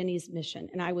 That was Ginny's mission,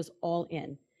 and I was all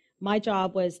in. My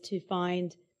job was to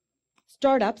find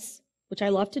startups, which I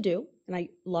love to do, and I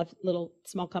love little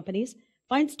small companies,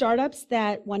 find startups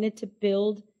that wanted to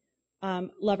build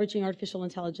leveraging artificial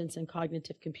intelligence and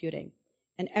cognitive computing.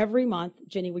 And every month,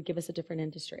 Ginny would give us a different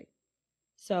industry.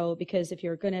 So, because if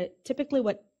you're going to, typically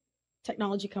what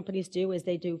technology companies do is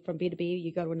they do from B2B,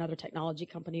 you go to another technology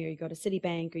company, or you go to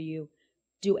Citibank, or you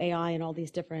do AI and all these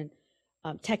different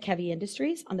tech-heavy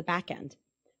industries on the back end.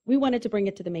 We wanted to bring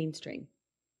it to the mainstream.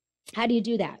 How do you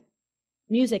do that?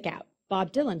 Music out.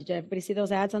 Bob Dylan. Did everybody see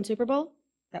those ads on Super Bowl?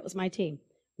 That was my team.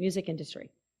 Music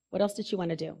industry. What else did she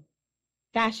want to do?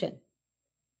 Fashion.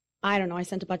 I don't know. I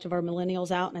sent a bunch of our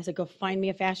millennials out, and I said, go find me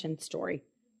a fashion story.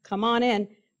 Come on in.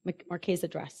 Marquesa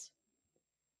dress.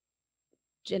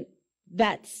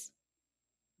 Vets.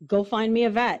 Go find me a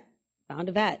vet. Found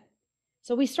a vet.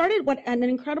 So we started, and an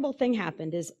incredible thing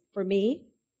happened is, for me,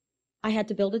 I had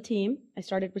to build a team. I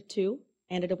started with 2,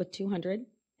 ended up with 200,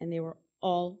 and they were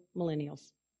all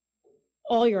millennials,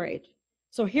 all your age.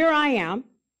 So here I am,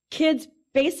 kids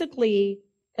basically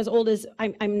as old as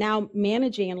I'm now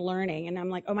managing and learning, and I'm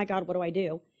like, oh my God, what do I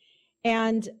do?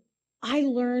 And I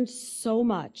learned so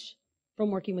much from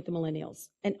working with the millennials,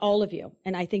 and all of you.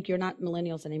 And I think you're not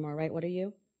millennials anymore, right? What are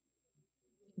you?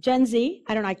 Gen Z?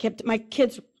 I don't know. My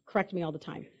kids correct me all the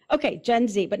time. Okay, Gen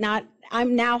Z, but not,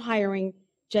 I'm now hiring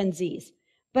Gen Zs.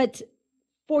 But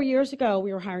 4 years ago,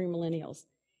 we were hiring millennials.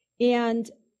 And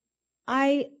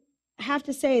I have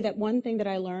to say that one thing that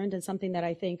I learned, and something that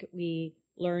I think we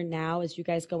learn now as you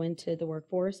guys go into the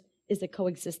workforce, is the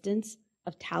coexistence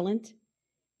of talent.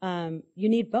 You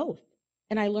need both.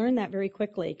 And I learned that very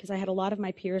quickly, because I had a lot of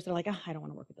my peers that are like, oh, I don't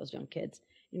want to work with those young kids.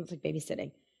 It's like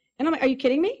babysitting. And I'm like, are you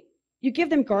kidding me? You give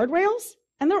them guardrails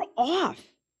and they're off.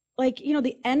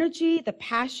 The energy, the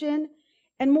passion,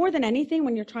 and more than anything,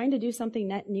 when you're trying to do something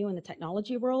net new in the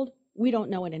technology world, we don't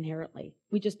know it inherently.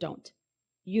 We just don't.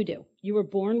 You do. You were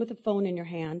born with a phone in your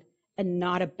hand and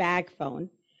not a bag phone.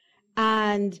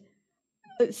 And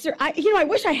sir, I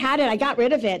wish I had it. I got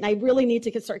rid of it, and I really need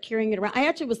to start carrying it around. I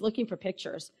actually was looking for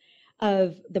pictures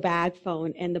of the bag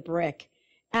phone and the brick.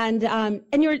 And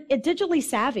you're digitally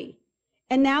savvy.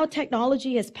 And now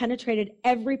technology has penetrated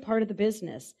every part of the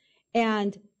business.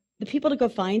 And the people to go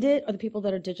find it are the people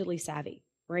that are digitally savvy,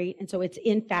 right? And so it's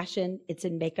in fashion, it's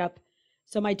in makeup.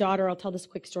 So my daughter, I'll tell this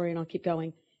quick story and I'll keep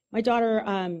going. My daughter,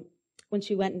 when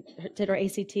she went and did her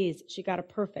ACTs, she got a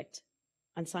perfect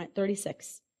on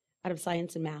 36 out of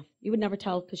science and math. You would never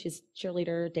tell, because she's a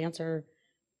cheerleader, dancer,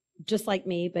 just like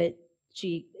me, but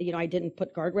she, I didn't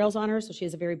put guardrails on her, so she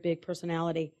has a very big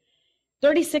personality.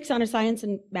 36 on her science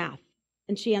and math,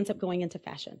 and she ends up going into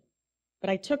fashion.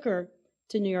 But I took her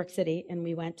to New York City, and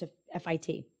we went to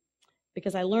FIT,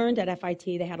 because I learned at FIT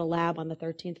they had a lab on the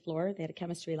 13th floor. They had a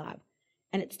chemistry lab,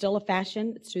 and it's still a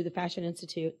fashion. It's through the Fashion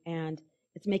Institute, and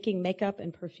it's making makeup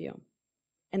and perfume,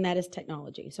 and that is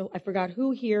technology. So I forgot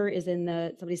who here is in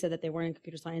somebody said that they were in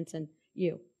computer science, and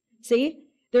you. See,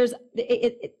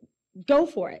 go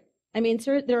for it. I mean,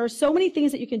 sir, there are so many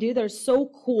things that you can do that are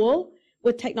so cool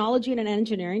with technology and an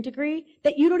engineering degree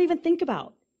that you don't even think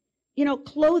about. You know,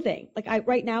 clothing. Like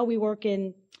right now we're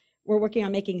working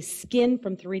on making skin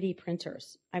from 3D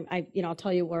printers. I'll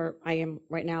tell you where I am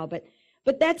right now, but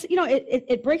that's,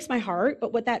 it breaks my heart.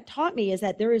 But what that taught me is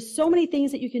that there is so many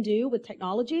things that you can do with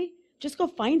technology. Just go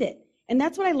find it. And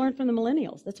that's what I learned from the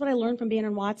millennials. That's what I learned from being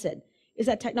in Watson, is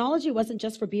that technology wasn't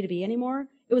just for B2B anymore.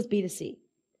 It was B2C.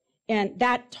 And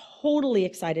that totally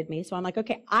excited me. So I'm like,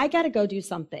 okay, I got to go do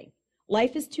something.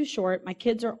 Life is too short. My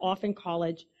kids are off in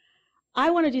college. I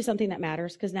want to do something that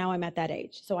matters because now I'm at that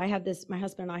age. So my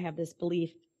husband and I have this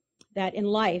belief that in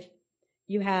life,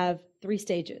 you have 3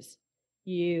 stages.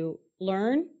 You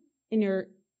learn in your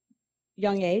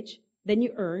young age, then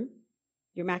you earn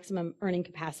your maximum earning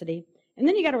capacity, and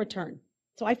then you got to return.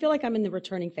 So I feel like I'm in the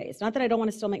returning phase. Not that I don't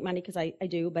want to still make money, because I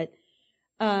do, but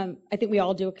I think we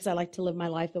all do it because I like to live my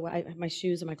life the way I have my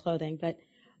shoes and my clothing. But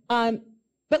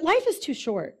life is too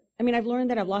short. I mean, I've learned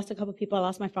that I've lost a couple people. I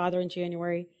lost my father in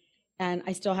January, and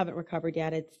I still haven't recovered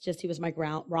yet. It's just, he was my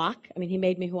rock. I mean, he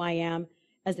made me who I am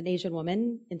as an Asian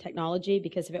woman in technology,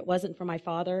 because if it wasn't for my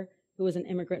father, who was an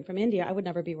immigrant from India, I would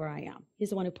never be where I am.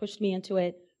 He's the one who pushed me into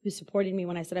it, who supported me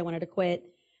when I said I wanted to quit,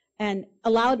 and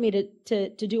allowed me to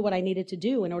do what I needed to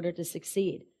do in order to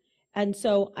succeed. And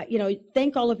so,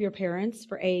 thank all of your parents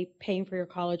for paying for your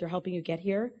college or helping you get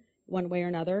here one way or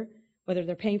another, whether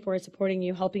they're paying for it, supporting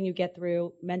you, helping you get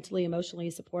through, mentally, emotionally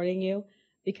supporting you,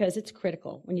 because it's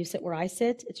critical. When you sit where I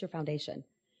sit, it's your foundation.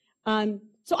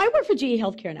 So I work for GE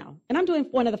Healthcare now, and I'm doing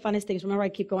one of the funnest things. Remember, I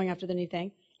keep going after the new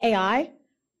thing, AI.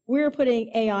 We're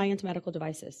putting AI into medical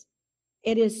devices.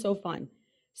 It is so fun.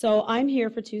 So I'm here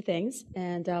for 2 things,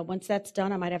 and once that's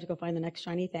done, I might have to go find the next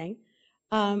shiny thing.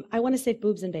 I want to save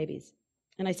boobs and babies,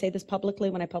 and I say this publicly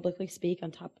when I publicly speak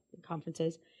on top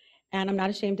conferences, and I'm not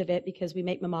ashamed of it, because we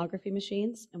make mammography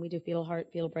machines, and we do fetal heart,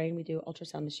 fetal brain, we do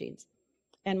ultrasound machines.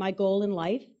 And my goal in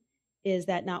life is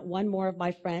that not one more of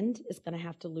my friend is going to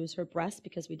have to lose her breast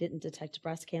because we didn't detect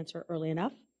breast cancer early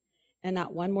enough, and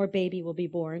not one more baby will be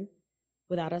born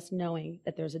without us knowing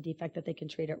that there's a defect that they can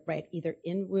treat it right, either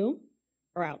in womb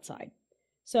or outside.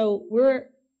 So we're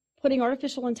putting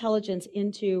artificial intelligence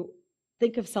into,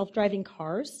 think of self-driving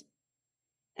cars,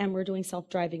 and we're doing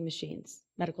self-driving machines,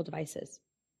 medical devices,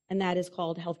 and that is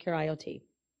called healthcare IoT.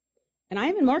 And I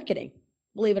am in marketing,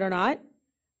 believe it or not.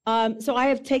 So I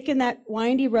have taken that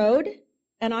windy road,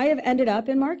 and I have ended up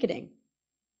in marketing,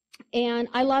 and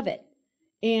I love it.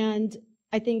 And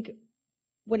I think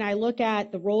when I look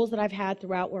at the roles that I've had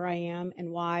throughout where I am and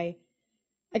why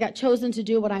I got chosen to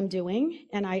do what I'm doing,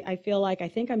 and I feel like I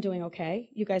think I'm doing okay.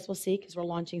 You guys will see, because we're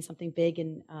launching something big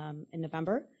in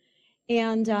November.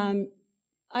 And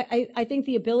I think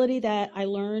the ability that I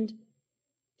learned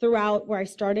throughout where I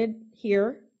started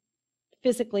here,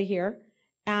 physically here,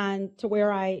 and to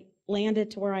where I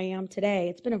landed to where I am today,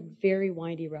 it's been a very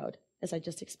windy road, as I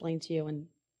just explained to you in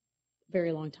a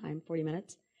very long time, 40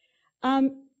 minutes.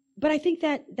 But I think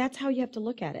that's how you have to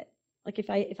look at it. Like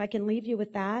if I can leave you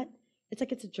with that, it's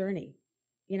like it's a journey.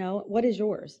 What is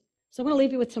yours? So I'm going to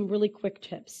leave you with some really quick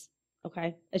tips,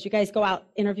 okay? As you guys go out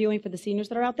interviewing for the seniors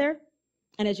that are out there,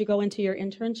 and as you go into your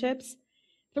internships,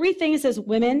 3 things as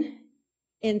women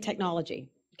in technology,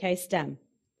 okay, STEM.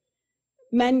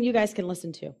 Men, you guys can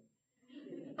listen to.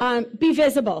 Be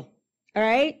visible, all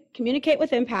right? Communicate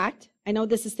with impact. I know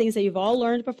this is things that you've all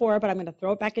learned before, but I'm going to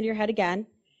throw it back into your head again.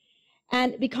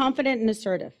 And be confident and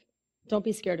assertive. Don't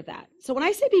be scared of that. So when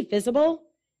I say be visible,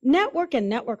 network and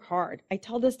network hard. I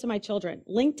tell this to my children.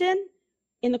 LinkedIn,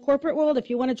 in the corporate world, if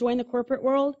you want to join the corporate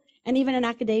world, and even in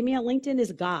academia, LinkedIn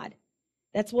is God.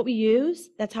 That's what we use.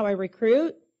 That's how I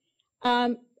recruit.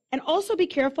 And also be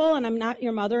careful, and I'm not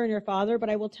your mother and your father, but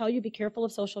I will tell you, be careful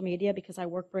of social media, because I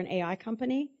work for an AI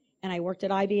company, and I worked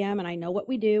at IBM, and I know what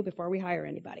we do before we hire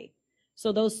anybody.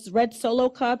 So those red Solo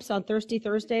cups on Thirsty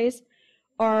Thursdays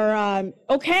are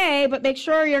okay, but make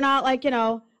sure you're not like,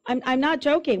 I'm not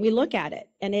joking. We look at it,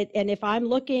 and if I'm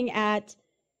looking at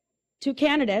 2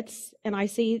 candidates, and I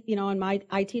see, in my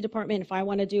IT department, if I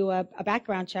want to do a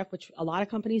background check, which a lot of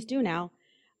companies do now,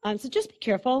 so just be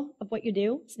careful of what you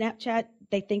do. Snapchat,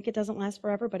 they think it doesn't last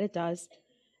forever, but it does,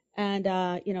 and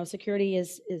security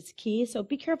is key. So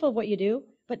be careful of what you do,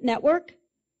 but network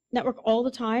all the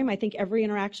time. I think every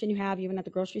interaction you have, even at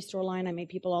the grocery store line, I meet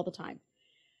people all the time.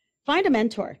 Find a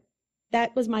mentor.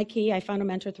 That was my key. I found a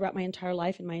mentor throughout my entire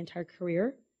life and my entire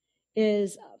career,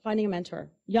 is finding a mentor.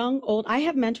 Young, old. I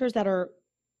have mentors that are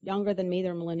younger than me.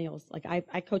 They're millennials. Like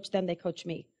I coach them, they coach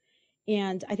me.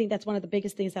 And I think that's one of the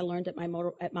biggest things I learned at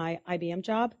my IBM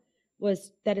job,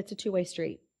 was that it's a 2-way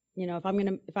street. You know, if I'm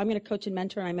gonna coach and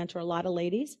mentor, and I mentor a lot of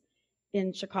ladies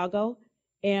in Chicago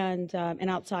and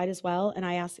outside as well, and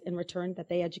I ask in return that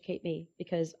they educate me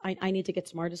because I need to get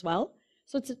smart as well.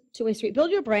 So it's a two-way street.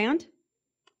 Build your brand.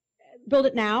 Build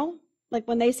it now. Like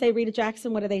when they say Rita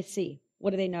Jackson, what do they see?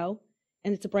 What do they know?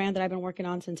 And it's a brand that I've been working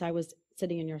on since I was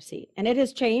sitting in your seat. And it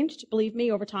has changed, believe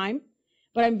me, over time.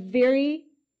 But I'm very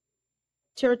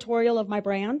territorial of my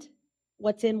brand,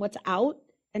 what's in, what's out,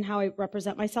 and how I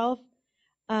represent myself.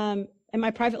 And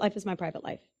my private life is my private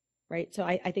life, right? So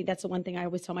I think that's the one thing I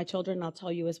always tell my children, and I'll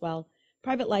tell you as well.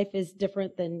 Private life is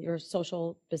different than your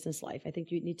social business life. I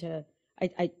think you need to,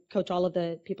 I coach all of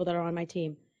the people that are on my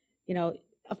team. You know,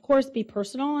 of course, be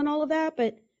personal and all of that,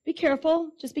 but be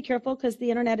careful. Just be careful because the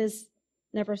internet is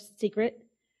never secret.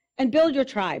 And build your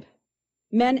tribe.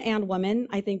 Men and women,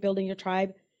 I think building your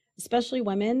tribe, especially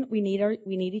women, we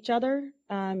need each other,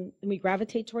 and we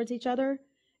gravitate towards each other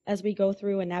as we go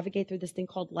through and navigate through this thing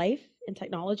called life and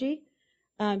technology,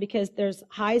 because there's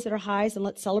highs that are highs, and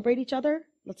let's celebrate each other.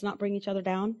 Let's not bring each other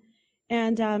down.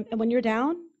 And when you're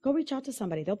down, go reach out to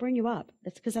somebody. They'll bring you up.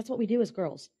 That's because that's what we do as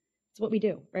girls. It's what we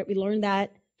do, right? We learned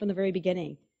that from the very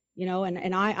beginning, you know.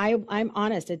 And I'm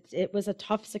honest. It was a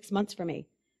tough 6 months for me.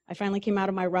 I finally came out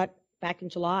of my rut back in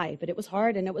July, but it was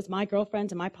hard, and it was my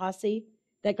girlfriends and my posse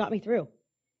that got me through.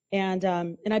 And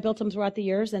I built them throughout the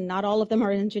years, and not all of them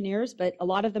are engineers, but a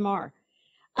lot of them are.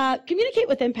 Communicate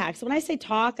with impact. So when I say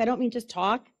talk, I don't mean just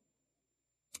talk.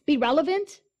 Be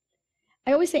relevant.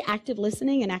 I always say active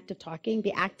listening and active talking.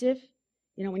 Be active.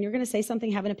 You know, when you're going to say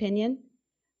something, have an opinion.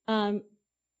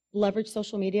 Leverage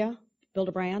social media. Build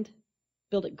a brand.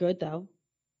 Build it good, though,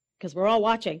 because we're all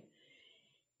watching.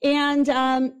 And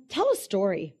tell a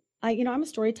story. I'm a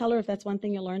storyteller. If that's one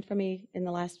thing you learned from me in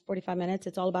the last 45 minutes,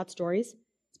 it's all about stories.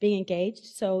 It's being engaged.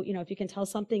 So, you know, if you can tell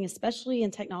something, especially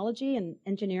in technology and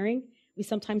engineering, we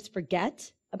sometimes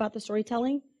forget about the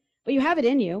storytelling, but you have it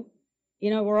in you. You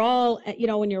know, we're all, you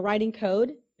know, when you're writing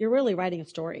code, you're really writing a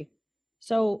story.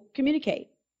 So communicate,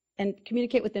 and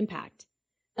communicate with impact.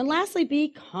 And lastly, be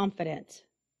confident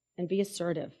and be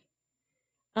assertive.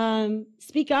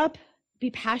 Speak up, be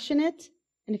passionate.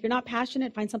 And if you're not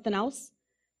passionate, find something else.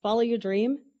 Follow your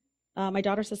dream. My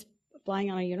daughter says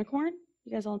flying on a unicorn.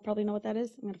 You guys all probably know what that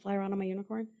is. I'm going to fly around on my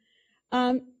unicorn.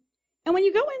 And when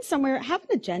you go in somewhere, have an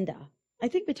agenda. I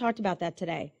think we talked about that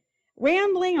today.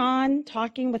 Rambling on,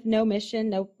 talking with no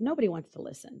mission, nobody wants to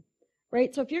listen,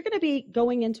 right? So if you're going to be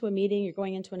going into a meeting, you're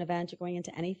going into an event, you're going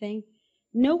into anything,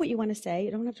 know what you want to say.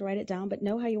 You don't have to write it down, but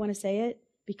know how you want to say it.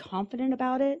 Be confident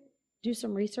about it. Do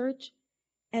some research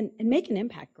and make an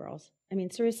impact, girls. I mean,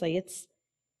 seriously,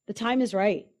 the time is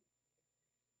right.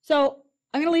 So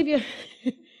I'm going to leave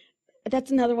you.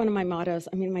 That's another one of my mottos.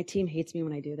 I mean, my team hates me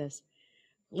when I do this.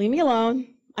 Leave me alone.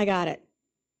 I got it.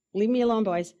 Leave me alone,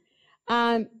 boys.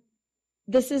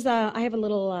 This is I have a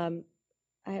little,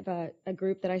 I have a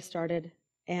group that I started,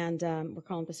 and we're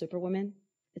calling it the Superwomen.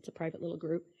 It's a private little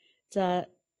group. It's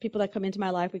people that come into my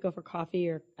life. We go for coffee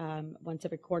or once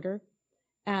every quarter,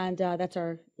 and that's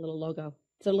our little logo.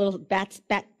 It's a little bat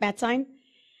sign.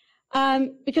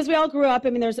 Because we all grew up.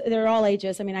 I mean, they're all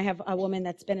ages. I mean, I have a woman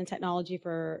that's been in technology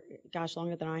for, gosh,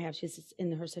 longer than I have. She's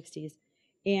in her 60s.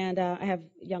 And I have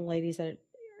young ladies that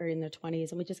are in their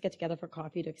 20s. And we just get together for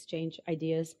coffee to exchange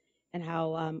ideas and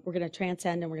how we're going to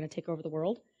transcend and we're going to take over the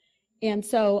world. And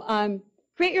so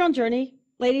create your own journey.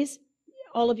 Ladies,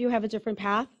 all of you have a different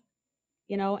path,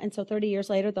 you know. And so 30 years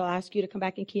later, they'll ask you to come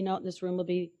back and keynote, and this room will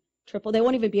be triple. They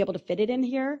won't even be able to fit it in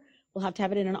here. We'll have to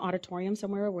have it in an auditorium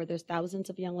somewhere where there's thousands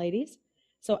of young ladies.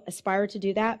 So aspire to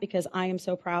do that, because I am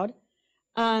so proud.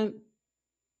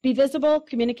 Be visible,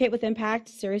 communicate with impact,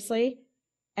 seriously,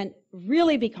 and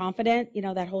really be confident. You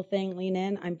know, that whole thing, lean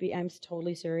in. I'm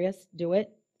totally serious. Do it.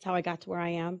 It's how I got to where I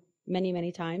am many,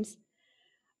 many times.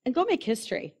 And go make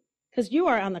history, because you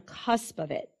are on the cusp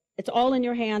of it. It's all in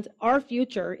your hands. Our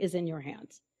future is in your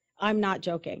hands. I'm not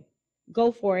joking.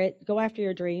 Go for it. Go after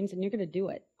your dreams, and you're going to do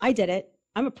it. I did it.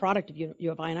 I'm a product of U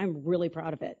of I, and I'm really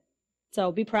proud of it.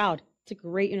 So be proud. It's a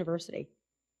great university.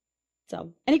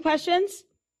 So, any questions?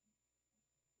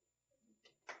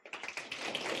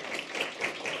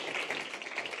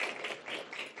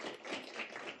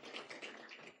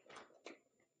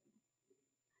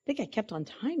 I think I kept on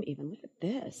time even. Look at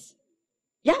this.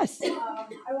 Yes? I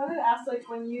wanted to ask, like,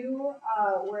 when you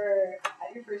were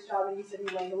at your first job and you said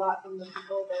you learned a lot from the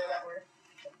people there that were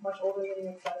much older than you,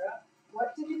 etc.,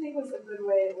 what did you think was a good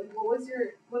way? Like, what's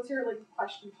your like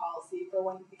question policy for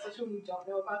when, especially when you don't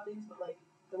know about things, but like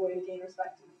the way to gain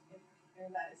respect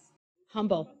and that is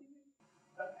humble.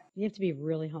 Okay. You have to be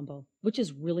really humble, which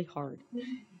is really hard.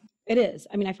 It is.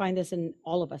 I mean, I find this in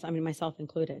all of us. I mean, myself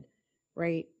included.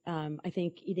 right? I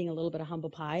think eating a little bit of humble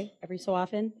pie every so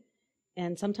often,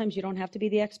 and sometimes you don't have to be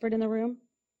the expert in the room.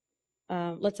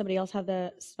 Let somebody else have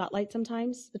the spotlight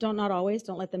sometimes, but not always.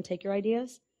 Don't let them take your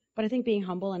ideas. But I think being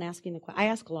humble and asking I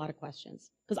ask a lot of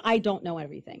questions because I don't know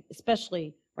everything,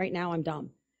 especially right now. I'm dumb.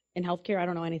 In healthcare, I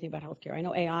don't know anything about healthcare. I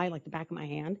know AI like the back of my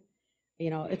hand,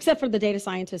 except for the data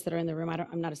scientists that are in the room.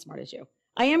 I'm not as smart as you.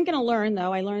 I am going to learn,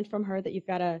 though. I learned from her that you've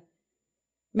got a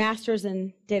master's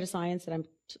in data science that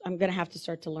I'm going to have to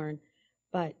start to learn.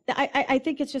 But I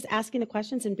think it's just asking the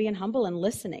questions and being humble and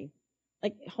listening,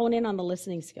 like hone in on the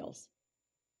listening skills.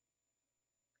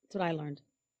 That's what I learned.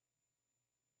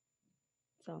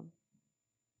 So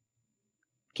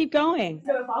keep going. I'm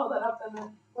going to follow that up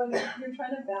then. When you're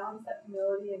trying to balance that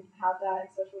humility and have that,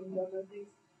 especially when you don't know things,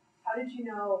 how did you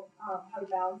know how to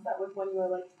balance that with when you were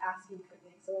like asking for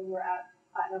things? So when you were at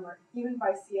Platinum or even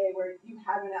by CA where you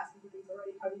had been asking for things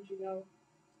already, how did you know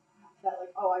that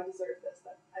like, oh, I deserve this,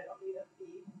 that I don't need to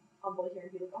be humble here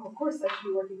and be like, oh, of course I should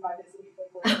be working 5 days a week,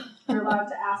 like where you're allowed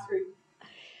to ask for.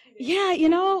 Yeah,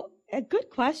 a good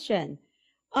question.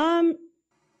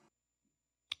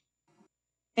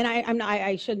 And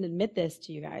I shouldn't admit this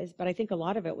to you guys, but I think a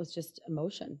lot of it was just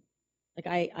emotion. Like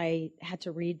I had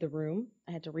to read the room,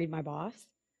 I had to read my boss,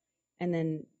 and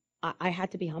then I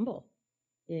had to be humble.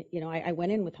 I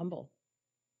went in with humble.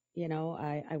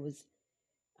 I was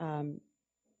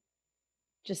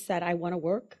just said I want to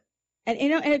work, and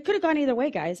and it could have gone either way,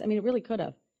 guys. I mean, it really could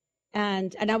have,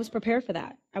 and I was prepared for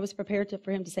that. I was prepared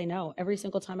for him to say no every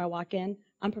single time I walk in.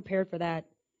 I'm prepared for that.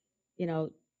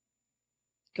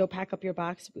 Go pack up your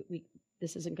box.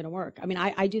 This isn't going to work. I mean,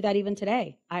 I do that even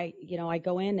today. I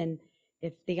go in, and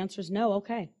if the answer is no,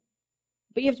 okay.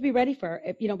 But you have to be ready for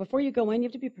it. Before you go in, you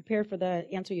have to be prepared for the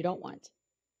answer you don't want.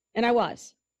 And I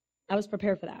was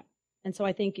prepared for that. And so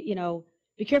I think,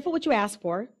 be careful what you ask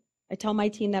for. I tell my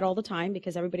team that all the time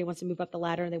because everybody wants to move up the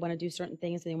ladder and they want to do certain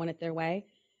things and they want it their way.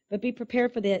 But be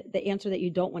prepared for the answer that you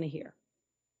don't want to hear.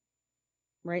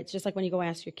 Right? It's just like when you go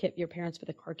ask your parents for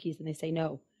the car keys and they say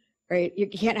no. Right? You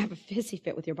can't have a hissy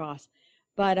fit with your boss.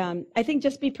 But I think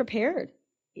just be prepared,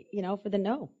 for the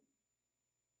no.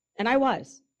 And I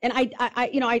was. And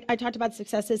I talked about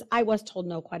successes. I was told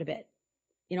no quite a bit.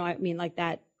 I mean, like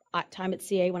that time at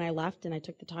CA when I left and I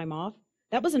took the time off,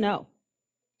 that was a no.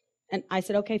 And I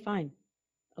said, okay, fine.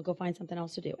 I'll go find something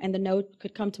else to do. And the no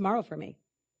could come tomorrow for me.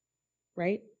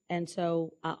 Right? And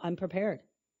so I'm prepared.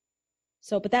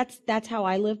 So, but that's how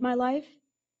I live my life.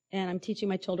 And I'm teaching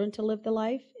my children to live the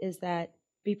life is that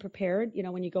be prepared.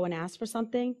 When you go and ask for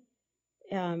something,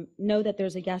 know that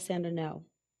there's a yes and a no.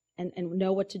 And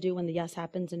know what to do when the yes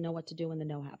happens and know what to do when the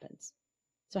no happens.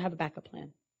 So have a backup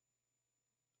plan.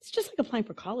 It's just like applying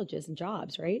for colleges and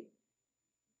jobs, right?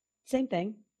 Same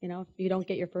thing. If you don't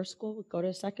get your first school, go to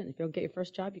a second. If you don't get your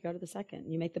first job, you go to the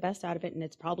second. You make the best out of it, and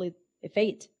it's probably a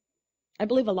fate. I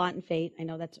believe a lot in fate. I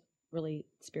know that's really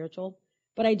spiritual,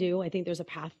 but I do. I think there's a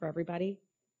path for everybody,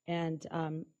 and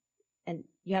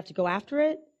you have to go after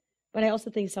it. But I also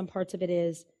think some parts of it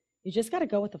is you just got to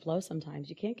go with the flow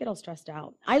sometimes. You can't get all stressed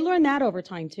out. I learned that over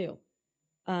time, too.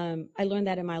 I learned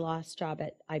that in my last job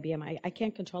at IBM. I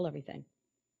can't control everything.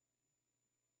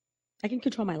 I can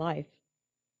control my life.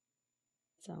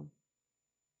 So,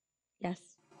 yes.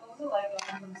 What was it like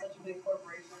going from such a big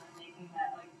corporation and making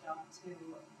that jump to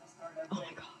a startup? Oh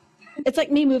my God. It's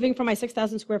like me moving from my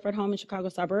 6,000 square foot home in Chicago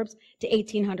suburbs to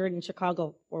 1,800 in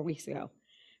Chicago 4 weeks ago.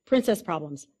 Princess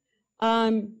problems.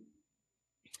 I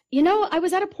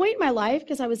was at a point in my life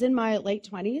because I was in my late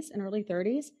 20s and early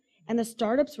 30s, and the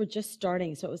startups were just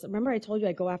starting. So remember I told you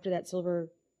I go after that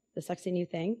the sexy new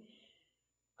thing?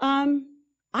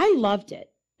 I loved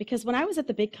it because when I was at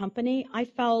the big company, I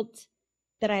felt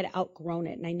that I had outgrown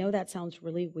it. And I know that sounds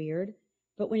really weird,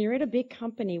 but when you're at a big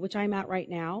company, which I'm at right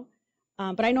now,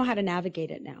 but I know how to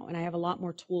navigate it now. And I have a lot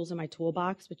more tools in my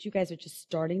toolbox, but you guys are just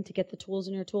starting to get the tools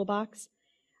in your toolbox,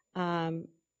 I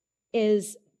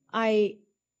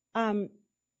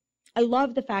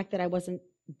love the fact that I wasn't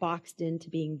boxed into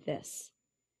being this.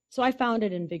 So I found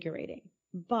it invigorating,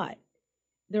 but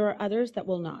there are others that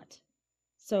will not.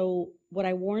 So what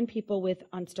I warn people with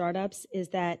on startups is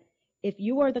that if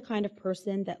you are the kind of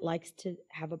person that likes to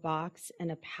have a box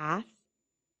and a path,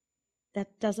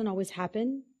 that doesn't always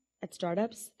happen at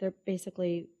startups. They're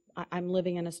basically, I'm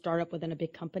living in a startup within a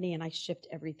big company and I shift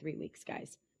every 3 weeks,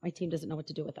 guys. My team doesn't know what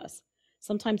to do with us.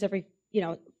 Sometimes every,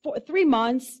 3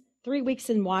 months, 3 weeks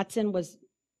in Watson was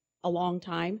a long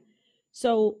time.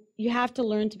 So you have to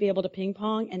learn to be able to ping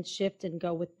pong and shift and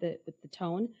go with the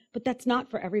tone, but that's not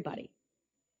for everybody.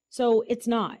 So it's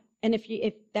not. And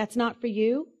if that's not for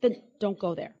you, then don't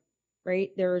go there, right?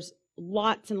 There's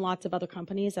lots and lots of other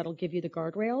companies that'll give you the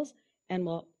guardrails and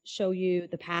will show you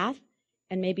the path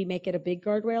and maybe make it a big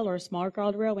guardrail or a smaller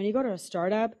guardrail. When you go to a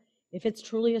startup, if it's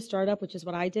truly a startup, which is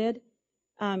what I did,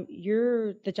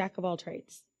 you're the jack of all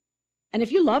trades. And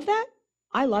if you love that,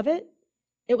 I love it.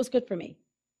 It was good for me.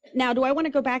 Now, do I want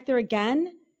to go back there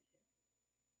again?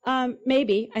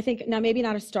 Maybe. I think, now maybe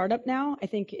not a startup now. I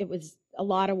think it was a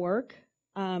lot of work.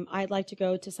 I'd like to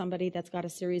go to somebody that's got a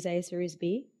Series A, Series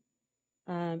B,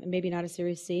 and maybe not a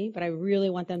Series C, but I really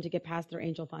want them to get past their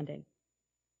angel funding.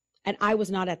 And I was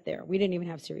not at there. We didn't even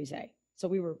have Series A, so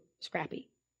we were scrappy.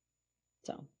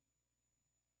 So,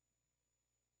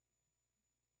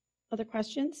 other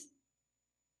questions?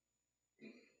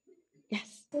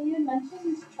 Yes. So you had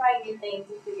mentioned trying new things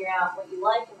and figuring out what you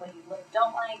like and what you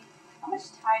don't like. How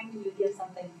much time do you give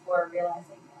something before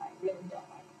realizing that I really don't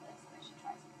like this and I should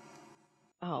try something?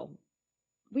 Oh,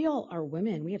 we all are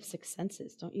women. We have 6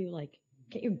 senses. Don't you, like,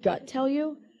 get your gut tell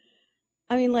you?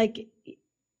 I mean, like,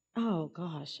 oh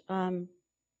gosh. I'm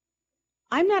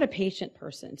not a patient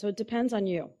person, so it depends on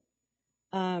you.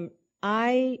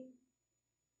 I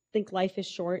think life is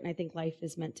short, and I think life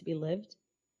is meant to be lived.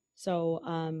 So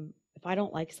if I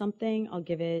don't like something, I'll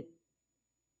give it,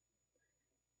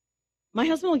 my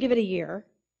husband will give it a year,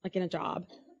 like in a job.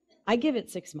 I give it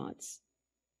 6 months.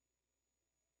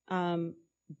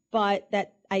 But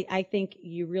that I think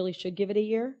you really should give it a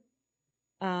year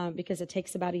because it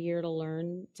takes about a year to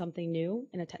learn something new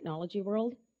in a technology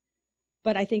world.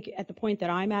 But I think at the point that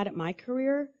I'm at my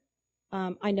career,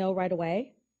 I know right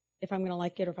away if I'm going to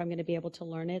like it or if I'm going to be able to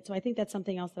learn it. So I think that's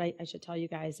something else that I should tell you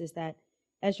guys is that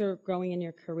as you're growing in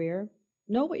your career,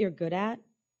 know what you're good at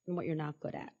and what you're not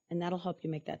good at, and that'll help you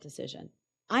make that decision.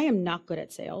 I am not good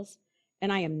at sales,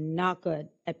 and I am not good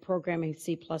at programming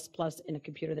C++ in a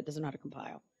computer that doesn't know how to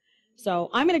compile. So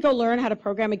I'm going to go learn how to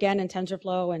program again in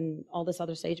TensorFlow and all this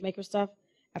other SageMaker stuff.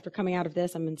 After coming out of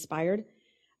this, I'm inspired.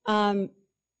 And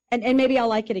maybe I'll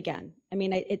like it again. I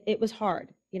mean, it was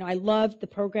hard. You know, I loved the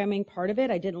programming part of it.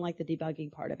 I didn't like the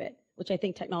debugging part of it, which I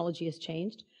think technology has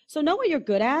changed. So know what you're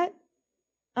good at.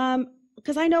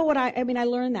 Because I know what I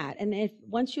learned that. And if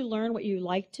once you learn what you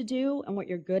like to do and what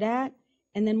you're good at,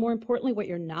 and then more importantly, what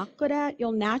you're not good at,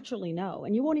 you'll naturally know,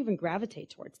 and you won't even gravitate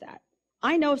towards that.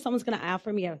 I know if someone's going to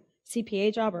offer me a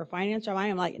CPA job or a finance job, I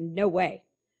am like, no way.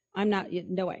 I'm not,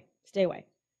 no way. Stay away.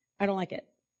 I don't like it.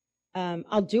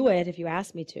 I'll do it if you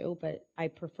ask me to, but I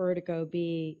prefer to go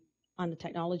be on the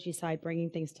technology side, bringing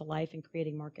things to life and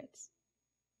creating markets.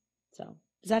 So,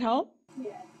 does that help?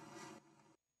 Yeah.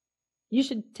 You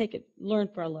should learn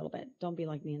for a little bit. Don't be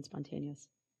like me and spontaneous.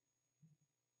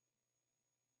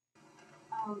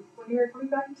 When you were coming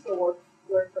back into the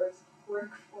workforce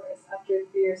after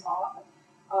 3 years off,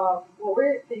 what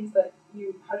were things that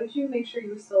how did you make sure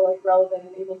you were still like relevant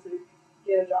and able to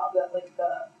get a job that like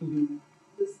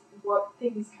what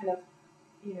things kind of,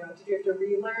 did you have to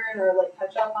relearn or like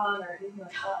catch up on or anything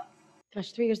like that?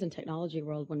 Gosh, 3 years in technology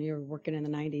world when you were working in the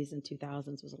 90s and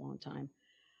 2000s was a long time.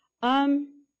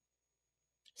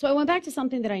 So I went back to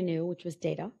something that I knew, which was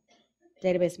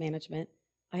database management.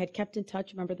 I had kept in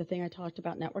touch. Remember the thing I talked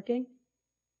about, networking?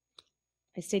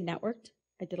 I stayed networked.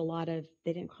 I did a lot of,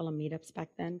 they didn't call them meetups back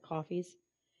then, coffees.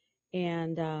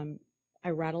 And I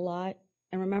read a lot.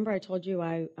 And remember I told you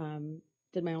I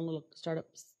did my own little startup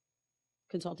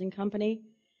consulting company?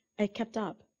 I kept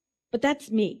up. But that's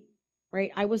me,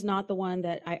 right? I was not the one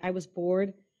that, I was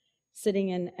bored sitting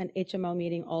in an HMO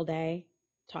meeting all day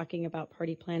talking about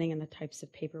party planning and the types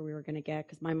of paper we were going to get,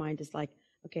 because my mind is like,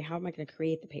 okay, how am I going to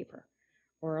create the paper?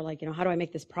 Or like, how do I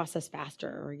make this process faster?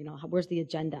 Or, where's the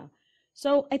agenda?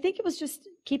 So I think it was just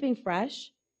keeping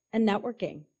fresh and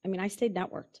networking. I mean, I stayed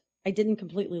networked. I didn't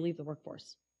completely leave the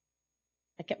workforce.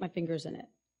 I kept my fingers in it.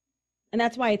 And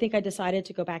that's why I think I decided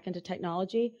to go back into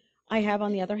technology. I have,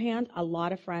 on the other hand, a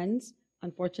lot of friends.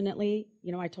 Unfortunately,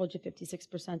 I told you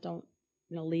 56% don't,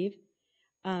 leave.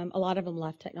 A lot of them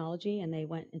left technology and they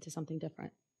went into something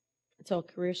different. So a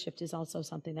career shift is also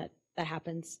something that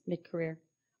happens mid-career.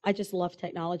 I just love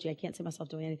technology. I can't see myself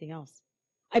doing anything else.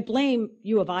 I blame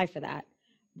U of I for that,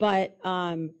 but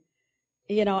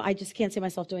I just can't see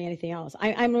myself doing anything else.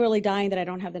 I'm really dying that I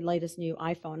don't have the latest new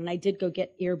iPhone, and I did go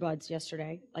get earbuds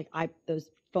yesterday, like those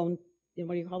phone,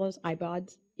 what do you call those?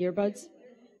 iPods, earbuds?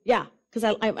 Yeah, because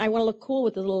I want to look cool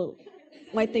with the little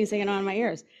white things hanging on my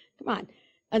ears. Come on.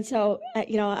 And so,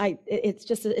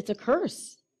 it's a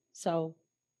curse. So,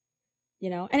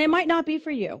 and it might not be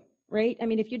for you, right? I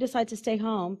mean, if you decide to stay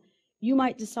home, you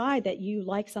might decide that you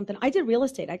like something. I did real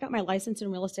estate. I got my license in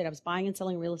real estate. I was buying and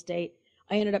selling real estate.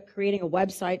 I ended up creating a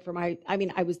website for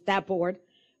I was that bored.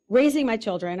 Raising my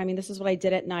children. I mean, this is what I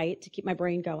did at night to keep my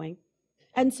brain going.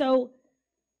 And so,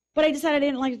 but I decided I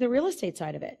didn't like the real estate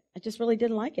side of it. I just really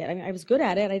didn't like it. I mean, I was good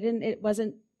at it. It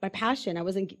wasn't my passion. I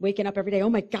wasn't waking up every day, oh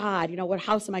my God, what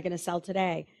house am I going to sell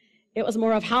today? It was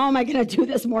more of how am I going to do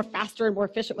this more faster and more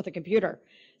efficient with a computer?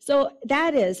 So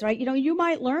that is, right? You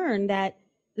might learn that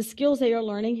the skills that you're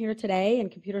learning here today in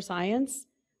computer science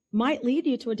might lead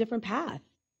you to a different path,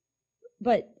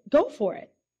 but go for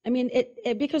it. I mean,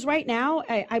 because right now,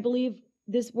 I believe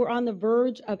we're on the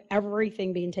verge of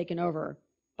everything being taken over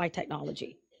by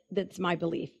technology. That's my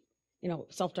belief.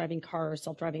 Self-driving cars,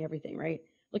 self-driving everything, right?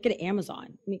 Look at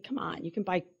Amazon. I mean, come on, you can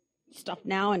buy stuff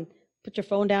now and put your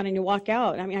phone down and you walk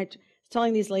out. I mean, I was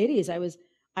telling these ladies, I was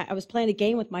playing a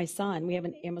game with my son. We have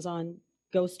an Amazon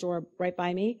Go store right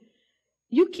by me.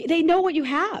 They know what you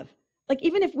have. Like,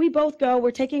 even if we both go,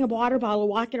 we're taking a water bottle,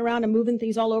 walking around and moving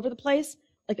things all over the place,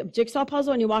 like a jigsaw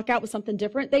puzzle, and you walk out with something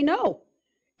different, they know.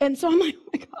 And so I'm like, oh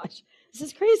my gosh, this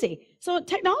is crazy. So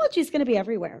technology is going to be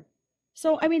everywhere.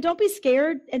 So, I mean, don't be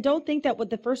scared, and don't think that what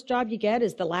the first job you get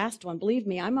is the last one. Believe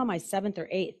me, I'm on my 7th or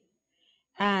 8th.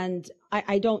 And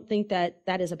I don't think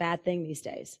that is a bad thing these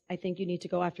days. I think you need to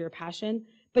go after your passion,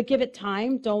 but give it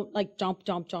time. Don't like jump.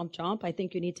 I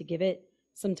think you need to give it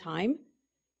some time,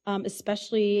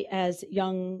 especially as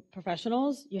young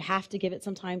professionals. You have to give it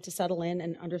some time to settle in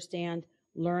and understand,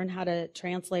 learn how to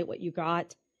translate what you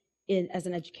got as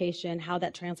an education, how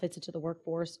that translates into the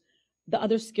workforce, the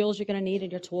other skills you're going to need in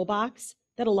your toolbox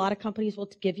that a lot of companies will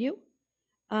give you,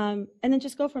 and then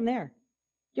just go from there.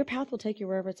 Your path will take you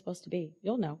wherever it's supposed to be.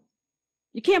 You'll know.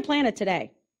 You can't plan it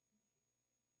today.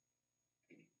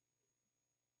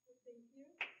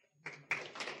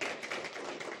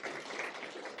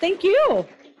 Thank you. I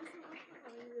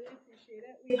really appreciate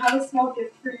it. We have a small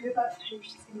gift for you that you're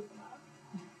just going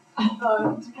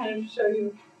to to kind of show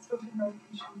you spoken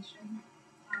appreciation.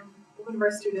 One of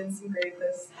our students engraved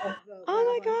this. Oh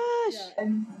my gosh. Yeah,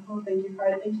 and thank you,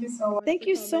 Fred. Thank you so much. Thank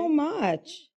you so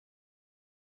much.